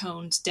more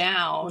toned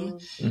down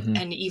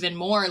and even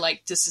more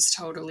like, this is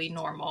totally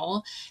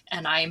normal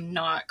and I'm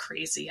not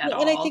crazy at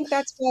all. And I think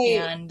that's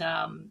why. And,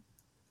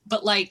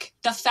 but like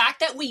the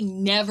fact that we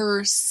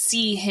never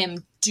see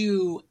him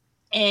do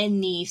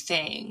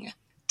anything,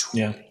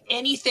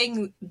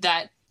 anything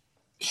that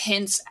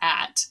hints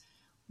at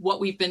what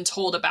we've been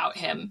told about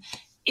him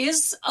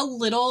is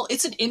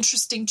it's an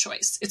interesting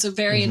choice. It's a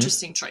very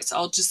interesting choice.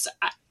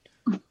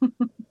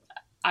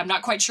 I'm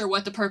not quite sure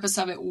what the purpose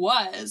of it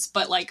was,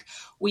 but like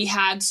we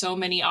had so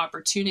many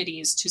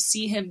opportunities to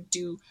see him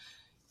do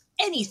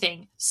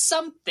anything,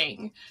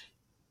 something,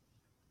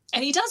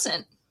 and he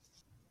doesn't.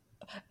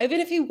 Even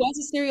if he was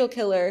a serial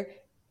killer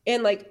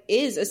and like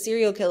is a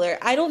serial killer,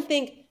 I don't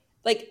think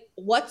like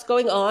what's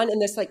going on in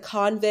this like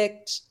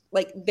convict,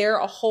 like they're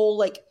a whole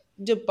like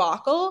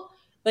debacle,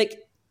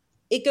 like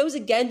it goes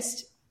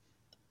against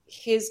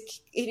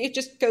it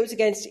just goes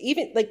against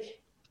even like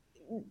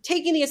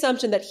taking the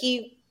assumption that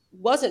he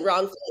wasn't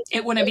wrongful.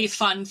 It wouldn't be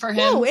fun for him.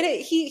 No,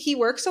 he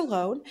works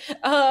alone.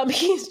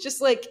 He's just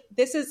like,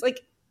 this is like,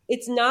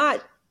 it's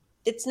not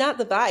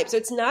the vibe. So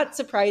it's not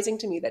surprising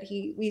to me that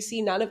we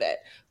see none of it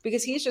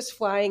because he's just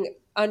flying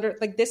under,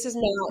 like, this is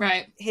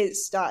not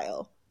his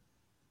style.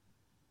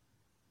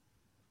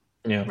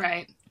 Yeah.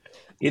 Right.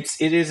 It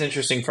is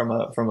interesting from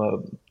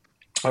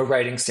a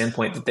writing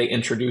standpoint that they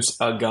introduce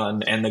a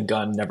gun and the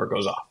gun never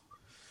goes off.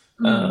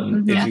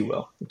 If you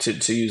will,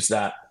 to use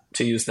that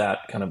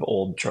kind of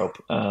old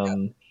trope.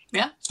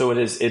 So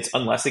it's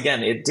unless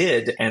again it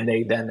did and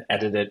they then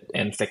edited it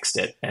and fixed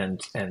it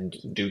and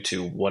due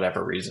to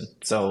whatever reason.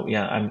 So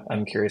yeah,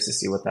 I'm curious to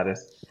see what that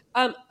is.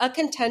 A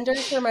contender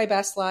for my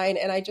best line,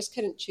 and I just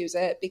couldn't choose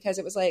it because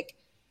it was like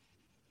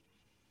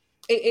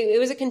it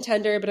was a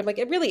contender, but I'm like,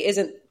 it really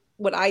isn't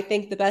what I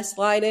think the best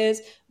line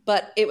is,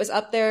 but it was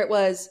up there. It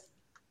was,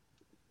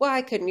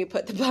 why couldn't you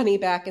put the bunny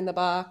back in the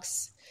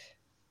box?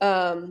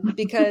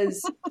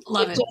 Because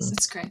love it.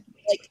 It's great.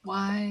 Like,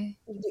 why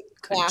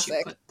couldn't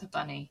you put the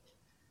bunny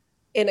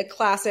in a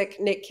classic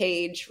Nick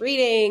Cage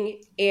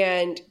reading,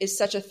 and is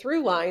such a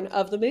through line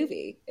of the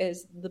movie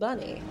is the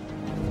bunny.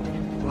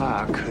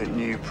 Why couldn't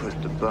you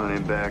put the bunny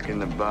back in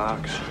the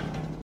box?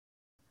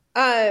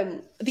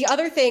 The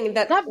other thing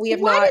that we have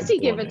why not. does he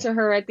give it to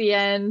her at the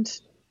end?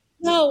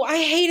 No, I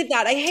hated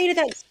that.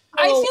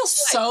 I feel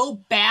so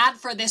bad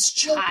for this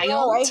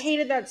child. I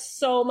hated that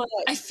so much.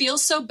 I feel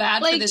so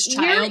bad for this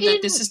child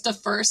that this is the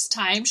first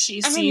time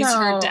she sees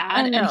her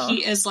dad, and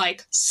he is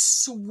like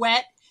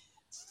sweat,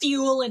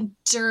 fuel, and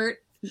dirt,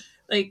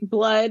 like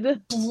blood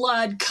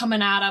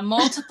coming out of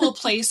multiple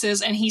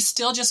places, and he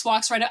still just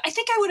walks right up. I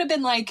think I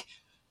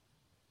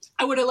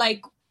would have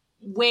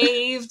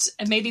waved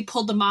and maybe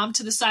pulled the mom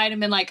to the side and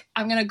been like,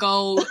 I'm gonna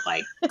go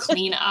like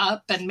clean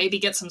up and maybe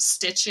get some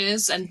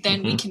stitches and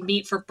then we can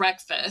meet for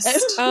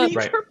breakfast.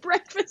 For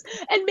breakfast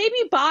and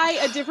maybe buy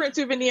a different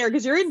souvenir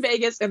because you're in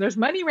Vegas and there's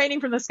money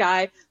raining from the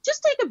sky.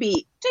 Just take a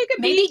beat.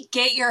 Maybe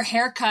get your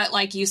hair cut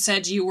like you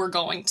said you were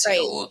going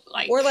to.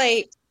 Right. Or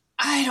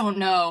I don't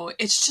know.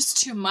 It's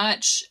just too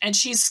much. And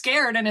she's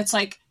scared and it's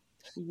like,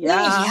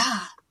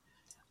 yeah,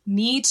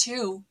 me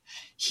too.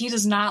 He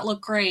does not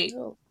look great.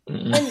 No.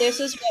 And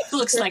this is what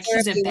looks like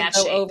he's in bad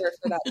shape. Over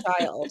for that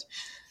child.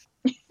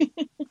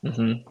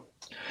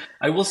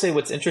 I will say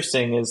what's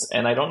interesting is,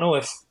 and I don't know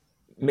if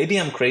maybe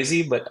I'm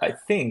crazy, but I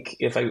think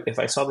if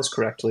I saw this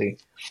correctly,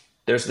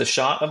 there's the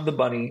shot of the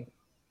bunny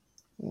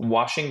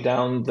washing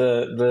down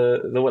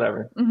the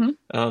whatever,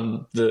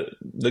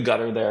 the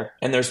gutter there,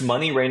 and there's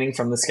money raining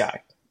from the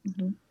sky.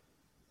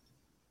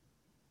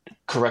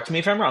 Correct me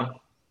if I'm wrong.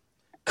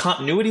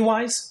 Continuity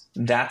wise,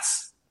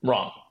 that's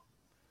wrong.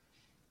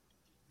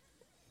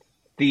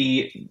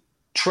 The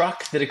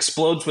truck that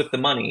explodes with the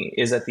money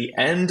is at the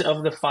end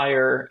of the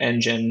fire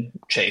engine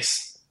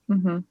chase,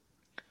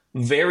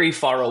 very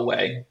far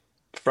away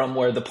from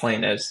where the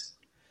plane is.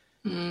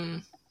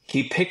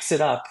 He picks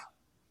it up.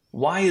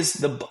 Why is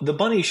the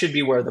bunny should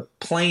be where the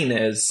plane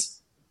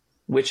is,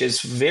 which is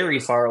very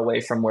far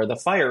away from where the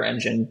fire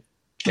engine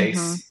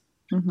chase,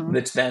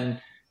 that then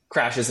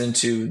crashes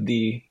into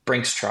the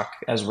Brinks truck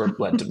as we're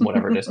led to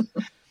whatever it is.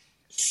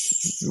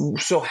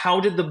 So how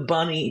did the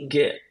bunny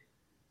get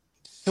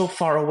so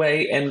far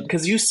away? And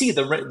because you see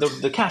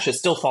the cash is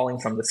still falling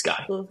from the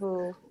sky,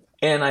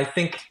 and I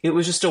think it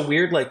was just a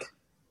weird like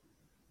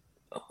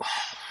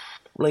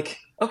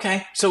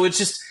okay, so it's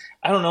just.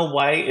 I don't know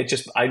why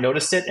I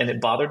noticed it and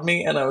it bothered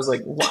me. And I was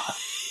like, what?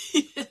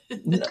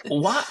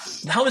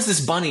 What? How is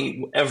this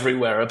bunny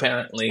everywhere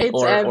apparently?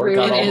 Or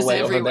got all the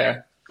way over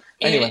there?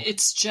 Anyway.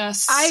 It's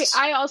just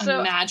I also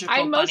a magical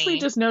I mostly bunny.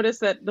 just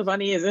noticed that the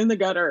bunny is in the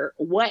gutter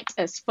wet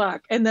as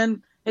fuck. And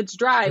then it's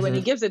dry when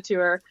he gives it to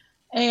her.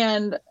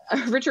 And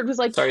Richard was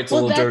like, sorry, it's a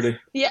little dirty.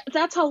 Yeah,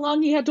 that's how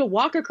long he had to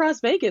walk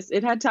across Vegas.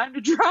 It had time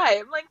to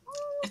dry. I'm like,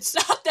 it's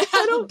not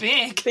that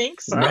big.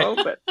 Think so, right.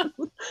 But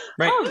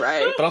right. All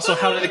right. But also,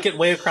 how did it get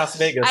way across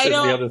Vegas? Is the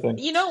other thing.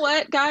 You know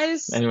what,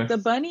 guys? Anyway. The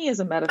bunny is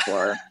a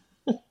metaphor.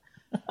 The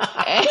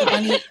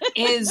bunny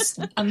is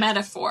a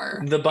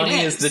metaphor. The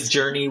bunny is the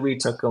journey we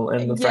took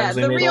and the friends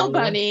we the made. real along the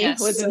way. bunny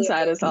was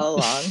inside us all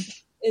along.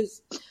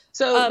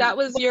 So that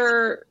was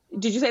your.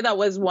 Did you say that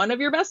was one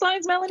of your best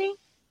lines, Melanie?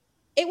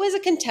 It was a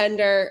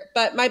contender,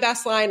 but my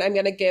best line I'm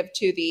going to give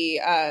to the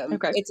 "It's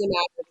a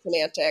matter of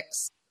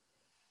semantics"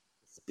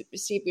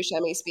 Steve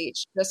Buscemi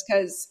speech, just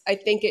because I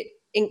think it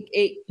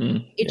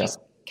just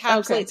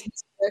encapsulates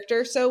his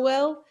character so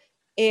well,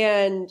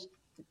 and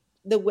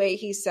the way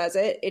he says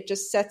it, it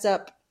just sets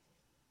up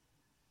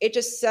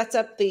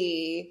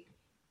the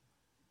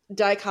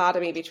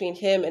dichotomy between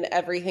him and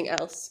everything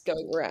else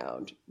going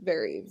around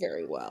very,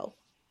 very well.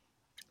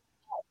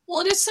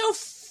 Well, it is so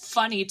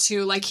funny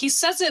too. Like he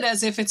says it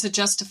as if it's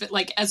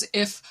as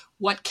if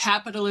what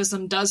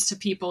capitalism does to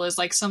people is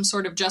like some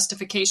sort of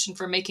justification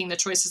for making the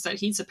choices that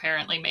he's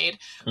apparently made.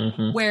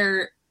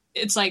 Where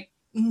it's like,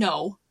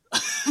 no,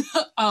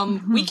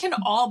 we can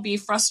all be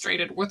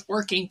frustrated with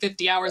working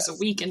 50 hours a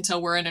week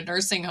until we're in a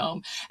nursing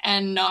home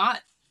and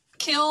not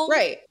kill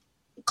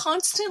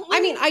constantly.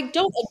 I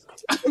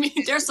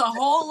mean, there's a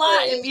whole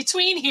lot in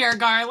between here,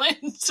 Garland.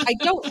 I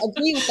don't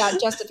agree with that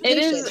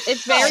justification.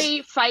 It's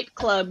very Fight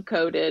Club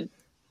coded.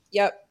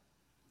 Yep.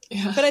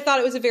 Yeah. But I thought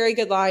it was a very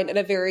good line and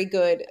a very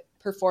good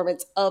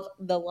performance of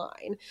the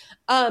line.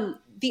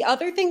 The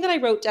other thing that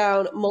I wrote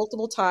down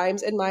multiple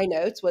times in my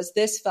notes was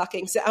this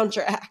fucking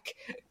soundtrack,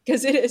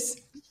 because it is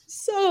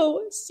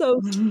so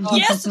strong.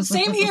 Yes,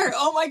 same here.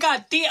 Oh my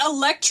god, the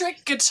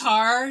electric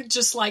guitar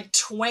just like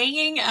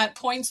twanging at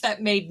points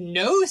that made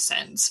no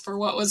sense for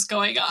what was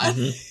going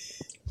on.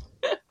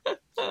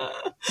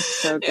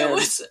 So good. It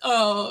was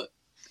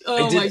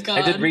my god.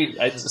 I did read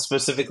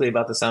specifically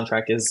about the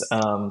soundtrack is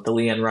the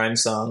LeAnn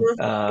Rimes song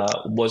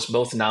was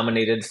both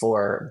nominated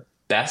for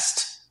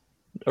Best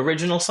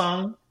Original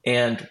Song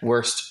and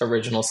Worst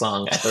Original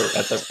Song at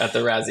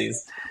the Razzies.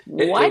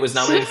 It was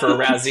nominated for a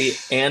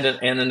Razzie and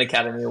an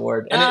Academy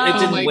Award, and it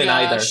didn't win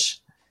either.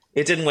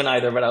 It didn't win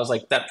either, but I was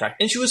like, that track.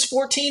 And she was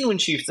 14 when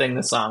she sang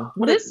the song.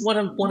 What a mess.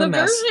 The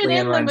version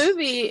in the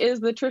movie is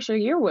the Trisha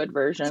Yearwood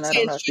version. I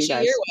don't know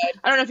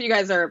if you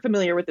guys are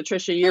familiar with the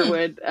Trisha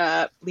Yearwood,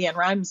 LeAnn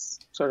Rimes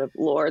sort of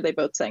lore. They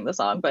both sang the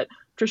song, but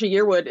Trisha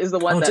Yearwood is the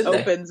one that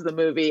opens the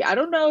movie. I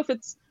don't know if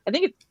I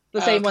think it's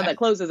the same one that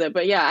closes it,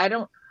 but yeah, I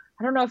don't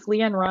know if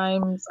LeAnn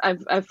Rimes,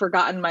 I've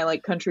forgotten my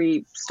like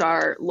country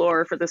star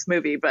lore for this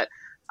movie, but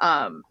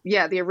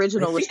the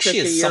original was Trisha Yearwood. She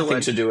has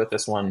something to do with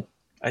this one.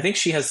 I think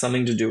she has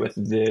something to do with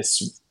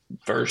this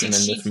version in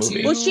this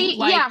movie.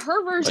 Well,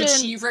 her version. Did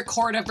she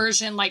record a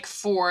version like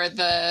for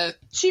the?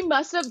 She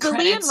must have. The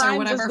LeAnn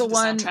Rimes is the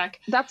one. Soundtrack.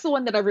 That's the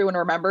one that everyone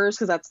remembers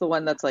because that's the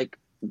one that's like,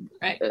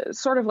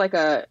 sort of like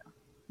a,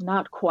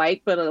 not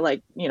quite, but a,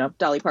 like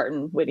Dolly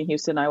Parton, Whitney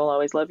Houston, "I Will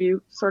Always Love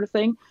You" sort of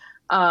thing.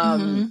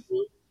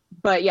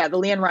 But yeah, the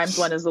LeAnn Rimes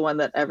one is the one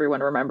that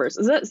everyone remembers.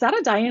 Is that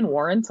a Diane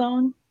Warren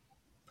song?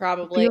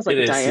 Probably. Feels like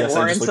a Diane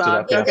Warren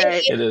song.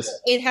 Okay, it is.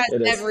 It has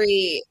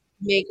every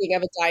making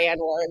of a Diane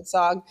Warren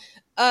song.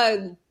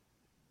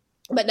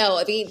 But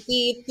no,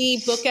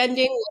 the book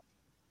ending.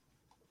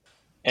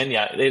 And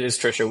yeah, it is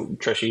Trisha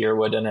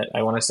Yearwood in it.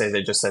 I want to say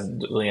they just said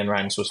LeAnn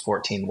Rimes was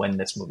 14 when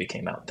this movie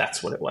came out.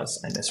 That's what it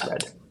was. I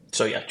misread.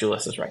 So yeah,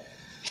 Julius is right.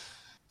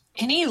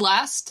 Any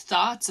last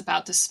thoughts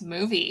about this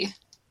movie?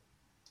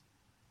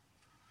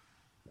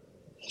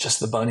 Just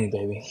the bunny,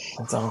 baby.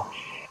 That's all.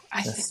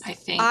 I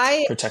think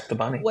I protect the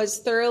bunny. Was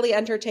thoroughly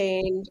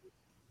entertained.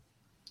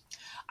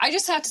 I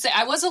just have to say,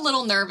 I was a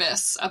little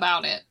nervous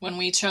about it when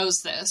we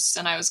chose this,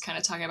 and I was kind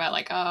of talking about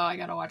like, oh, I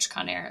gotta watch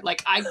Con Air.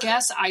 Like, I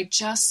guess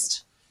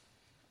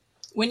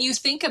when you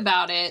think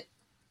about it,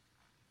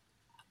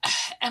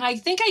 and I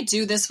think I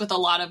do this with a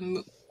lot of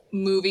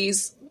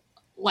movies,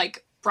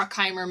 like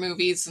Bruckheimer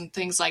movies and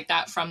things like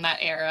that from that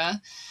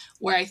era,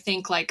 where I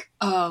think like,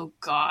 oh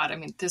God, I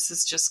mean, this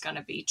is just going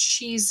to be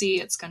cheesy.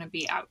 It's going to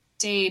be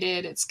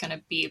outdated. It's going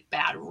to be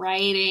bad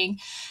writing.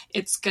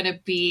 It's going to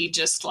be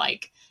just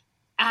like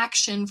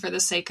action for the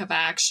sake of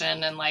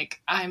action. And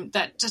like, I'm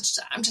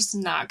just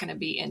not going to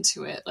be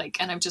into it. Like,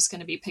 and I'm just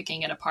going to be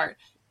picking it apart.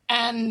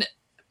 And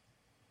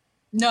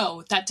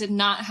no, that did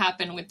not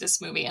happen with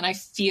this movie. And I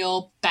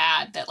feel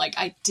bad that like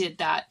I did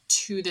that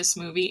to this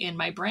movie in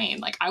my brain.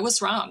 Like I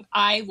was wrong.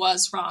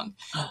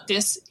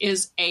 This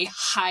is a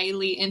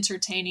highly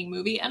entertaining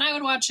movie and I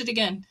would watch it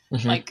again.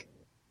 Mm-hmm. Like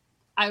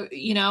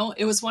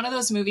it was one of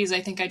those movies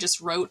I think I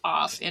just wrote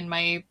off in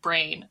my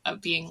brain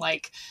of being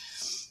like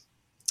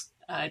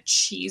a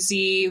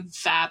cheesy,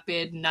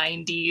 vapid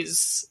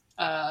 90s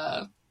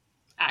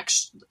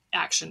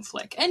action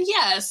flick. And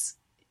yes,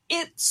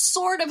 it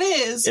sort of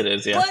is. It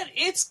is, yeah. But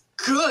it's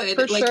good.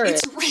 For like sure.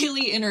 It's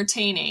really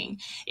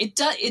entertaining. It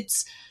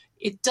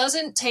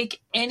doesn't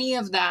take any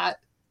of that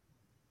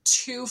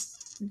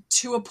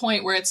to a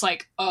point where it's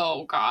like,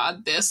 oh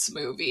God, this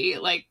movie.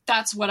 Like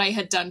that's what I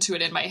had done to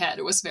it in my head.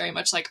 It was very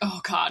much like,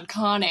 oh God,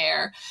 Con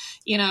Air,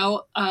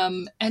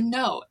 and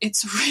no,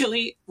 it's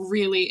really,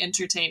 really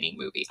entertaining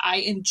movie. I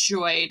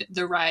enjoyed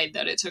the ride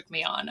that it took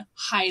me on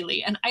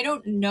highly. And I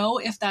don't know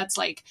if that's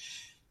like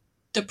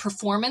the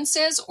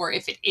performances or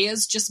if it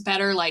is just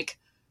better. Like,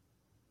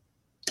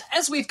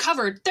 as we've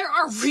covered, there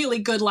are really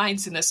good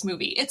lines in this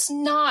movie. It's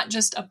not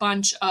just a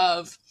bunch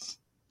of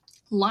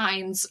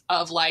lines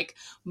of like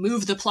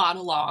move the plot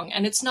along,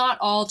 and it's not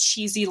all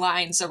cheesy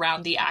lines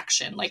around the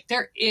action. Like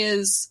there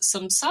is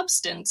some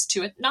substance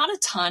to it, not a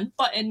ton,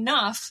 but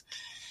enough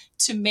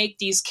to make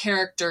these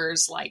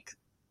characters like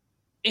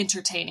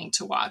entertaining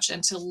to watch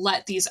and to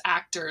let these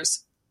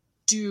actors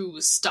do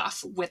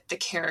stuff with the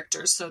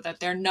characters so that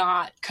they're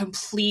not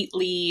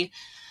completely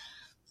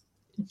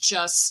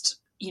just,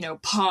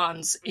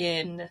 pawns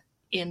in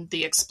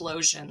the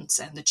explosions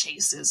and the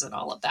chases and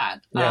all of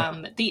that.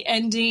 Yeah. The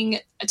ending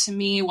to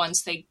me,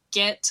 once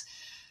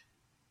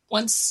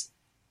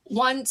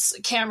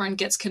Cameron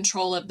gets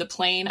control of the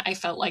plane, I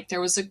felt like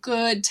there was a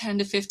good 10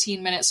 to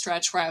 15 minute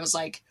stretch where I was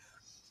like,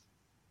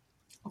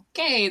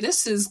 okay,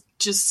 this is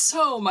just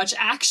so much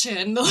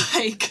action.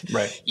 Like,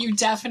 right. You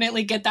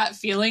definitely get that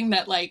feeling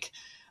that like,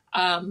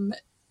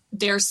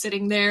 they're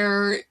sitting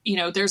there,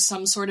 there's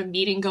some sort of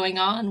meeting going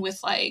on with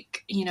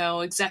like,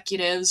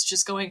 executives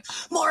just going,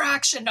 more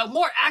action. No,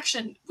 more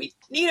action. We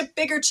need a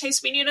bigger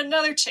chase. We need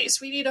another chase.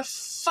 We need a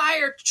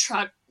fire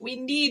truck. We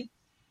need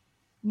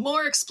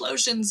more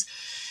explosions.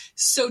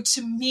 So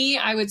to me,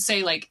 I would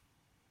say like,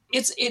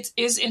 it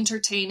is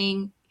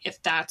entertaining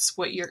if that's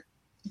what you're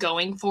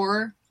going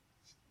for.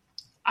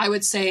 I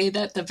would say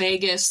that the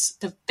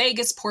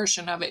Vegas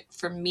portion of it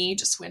for me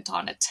just went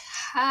on a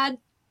tad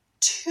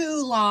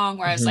too long,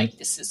 where I was like,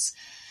 this is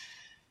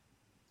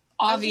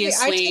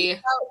obviously. I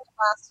checked out the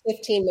last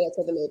 15 minutes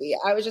of the movie.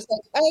 I was just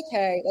like,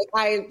 okay. Like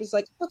I was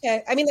like,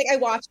 okay. I mean, like I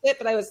watched it,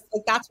 but I was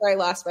like, that's where I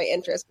lost my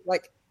interest.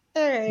 Like,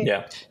 all right.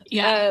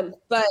 Yeah.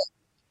 But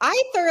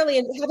I thoroughly,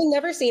 having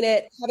never seen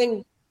it,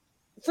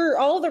 for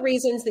all the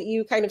reasons that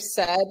you kind of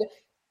said,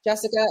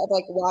 Jessica, of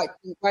like why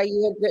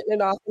you had written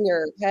it off in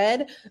your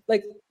head,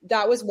 like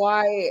that was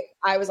why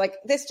I was like,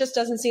 this just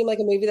doesn't seem like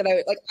a movie that I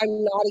would like.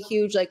 I'm not a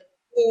huge like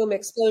boom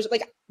explosion,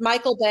 like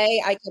Michael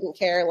Bay, I couldn't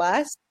care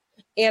less,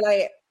 and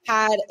I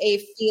had a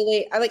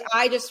feeling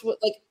I just would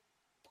like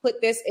put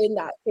this in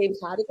that same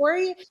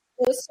category. I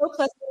was so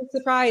pleasantly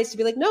surprised to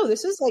be like, no,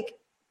 this is like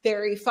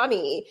very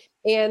funny,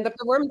 and the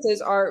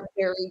performances are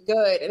very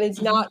good, and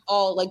it's not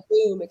all like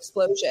boom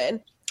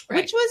explosion.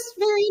 Right. Which was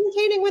very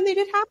entertaining when they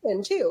did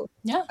happen too.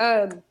 Yeah.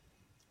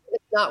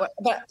 It's not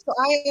but so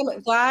I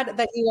am glad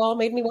that you all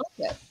made me watch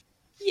it.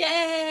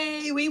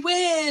 Yay, we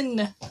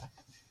win.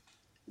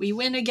 We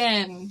win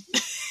again.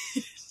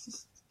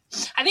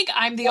 I think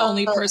I'm the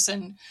only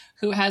person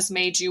who has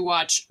made you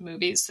watch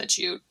movies that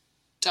you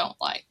don't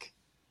like.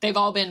 They've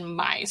all been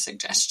my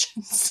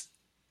suggestions.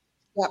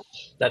 Yeah.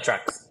 That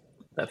tracks.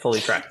 That fully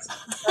tracks.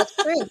 That's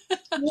true.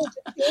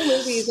 Two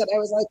movies that I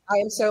was like,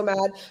 I am so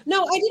mad.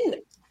 No, I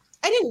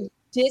didn't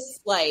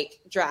dislike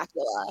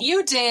Dracula.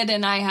 You did,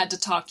 and I had to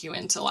talk you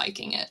into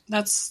liking it.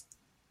 That's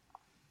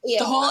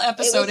the whole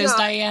episode is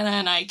Diana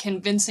and I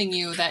convincing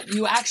you that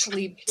you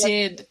actually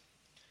did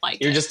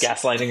like You're it. just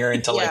gaslighting her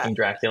into liking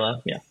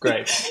Dracula. Yeah,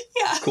 great.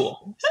 Yeah.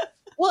 Cool.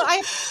 Well, I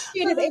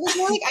appreciated it. It was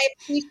more like I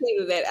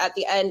appreciated it at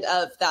the end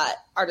of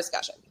our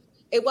discussion.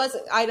 It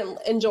wasn't, I didn't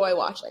enjoy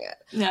watching it.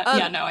 No,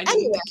 I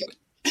didn't think it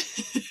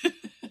would.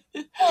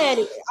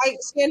 Anyway, I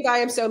stand by.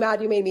 I'm so mad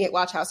you made me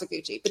watch House of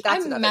Gucci. But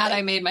that's I'm mad thing.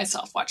 I made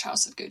myself watch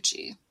House of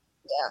Gucci.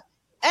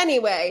 Yeah.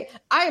 Anyway,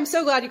 I am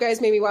so glad you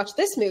guys made me watch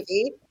this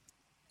movie.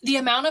 the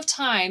amount of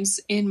times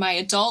in my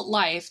adult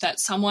life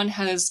that someone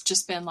has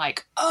just been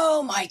like,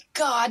 oh my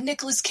God,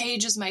 Nicolas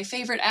Cage is my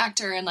favorite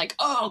actor. And like,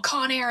 oh,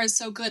 Con Air is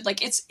so good.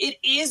 Like it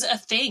is a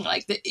thing.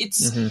 Like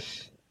it's,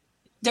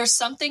 there's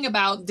something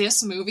about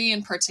this movie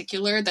in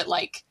particular that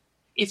like,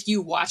 if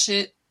you watch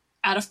it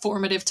at a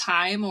formative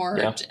time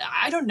or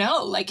I don't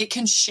know, like it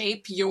can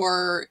shape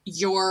your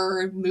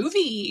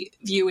movie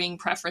viewing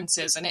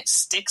preferences and it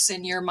sticks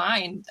in your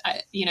mind.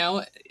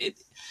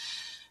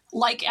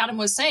 Like Adam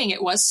was saying,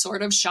 it was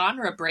sort of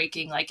genre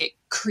breaking. Like it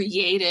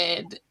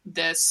created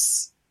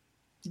this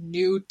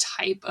new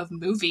type of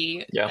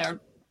movie.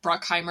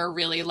 Bruckheimer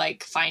really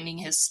like finding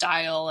his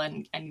style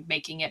and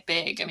making it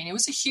big. I mean, it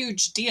was a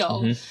huge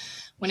deal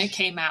when it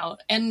came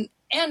out. And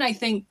I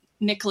think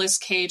Nicolas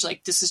Cage,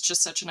 like this is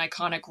just such an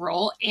iconic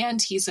role.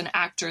 And he's an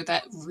actor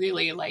that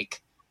really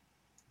like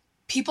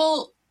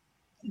people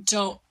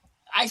don't,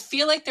 I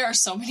feel like there are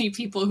so many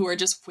people who are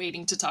just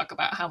waiting to talk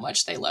about how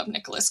much they love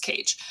Nicolas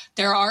Cage.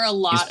 There are a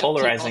lot of people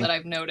that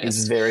I've noticed.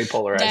 He's very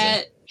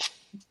polarizing.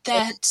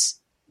 That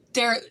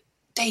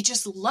they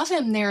just love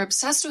him. They're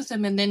obsessed with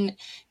him. And then,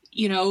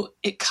 you know,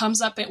 it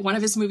comes up one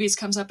of his movies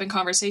comes up in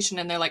conversation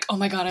and they're like, oh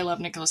my God, I love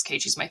Nicolas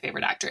Cage. He's my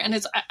favorite actor.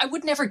 And I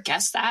would never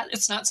guess that.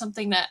 It's not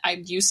something that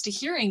I'm used to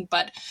hearing,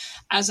 but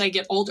as I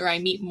get older, I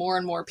meet more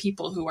and more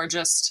people who are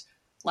just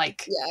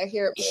like, I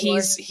hear it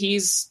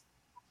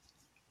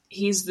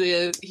he's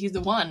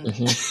the one.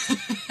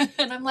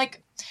 And I'm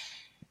like,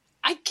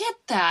 I get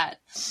that.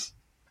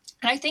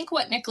 And I think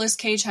what Nicolas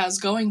Cage has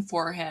going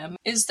for him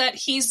is that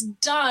he's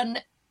done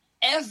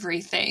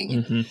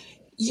everything.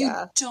 You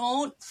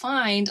don't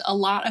find a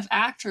lot of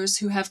actors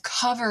who have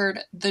covered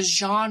the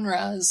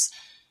genres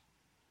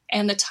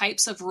and the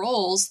types of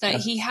roles that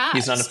he has.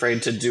 He's not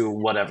afraid to do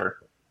whatever.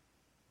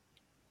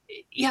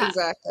 Yeah.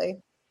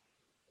 Exactly.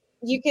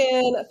 You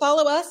can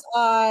follow us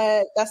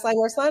on Best Line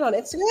Worst Line on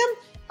Instagram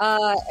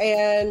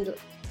and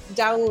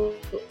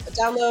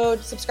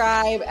download,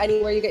 subscribe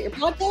anywhere you get your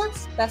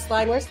podcasts. Best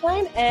Line Worst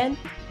Line, and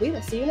we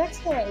will see you next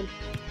time.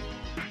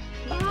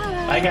 Bye.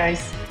 Bye,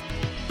 guys.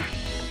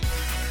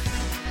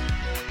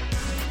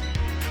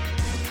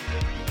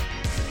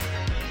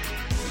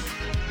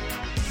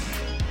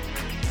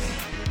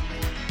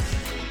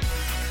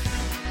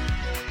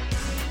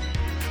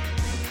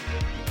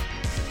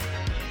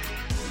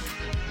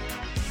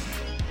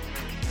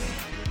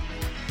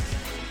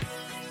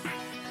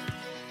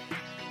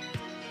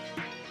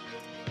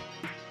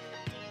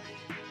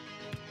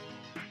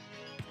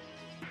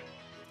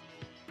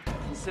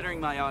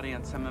 Considering my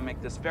audience, I'm gonna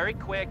make this very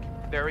quick,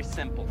 very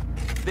simple.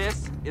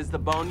 This is the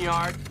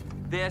boneyard,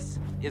 this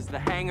is the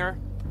hangar,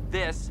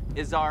 this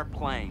is our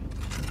plane.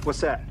 What's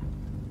that?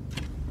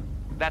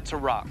 That's a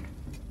rock.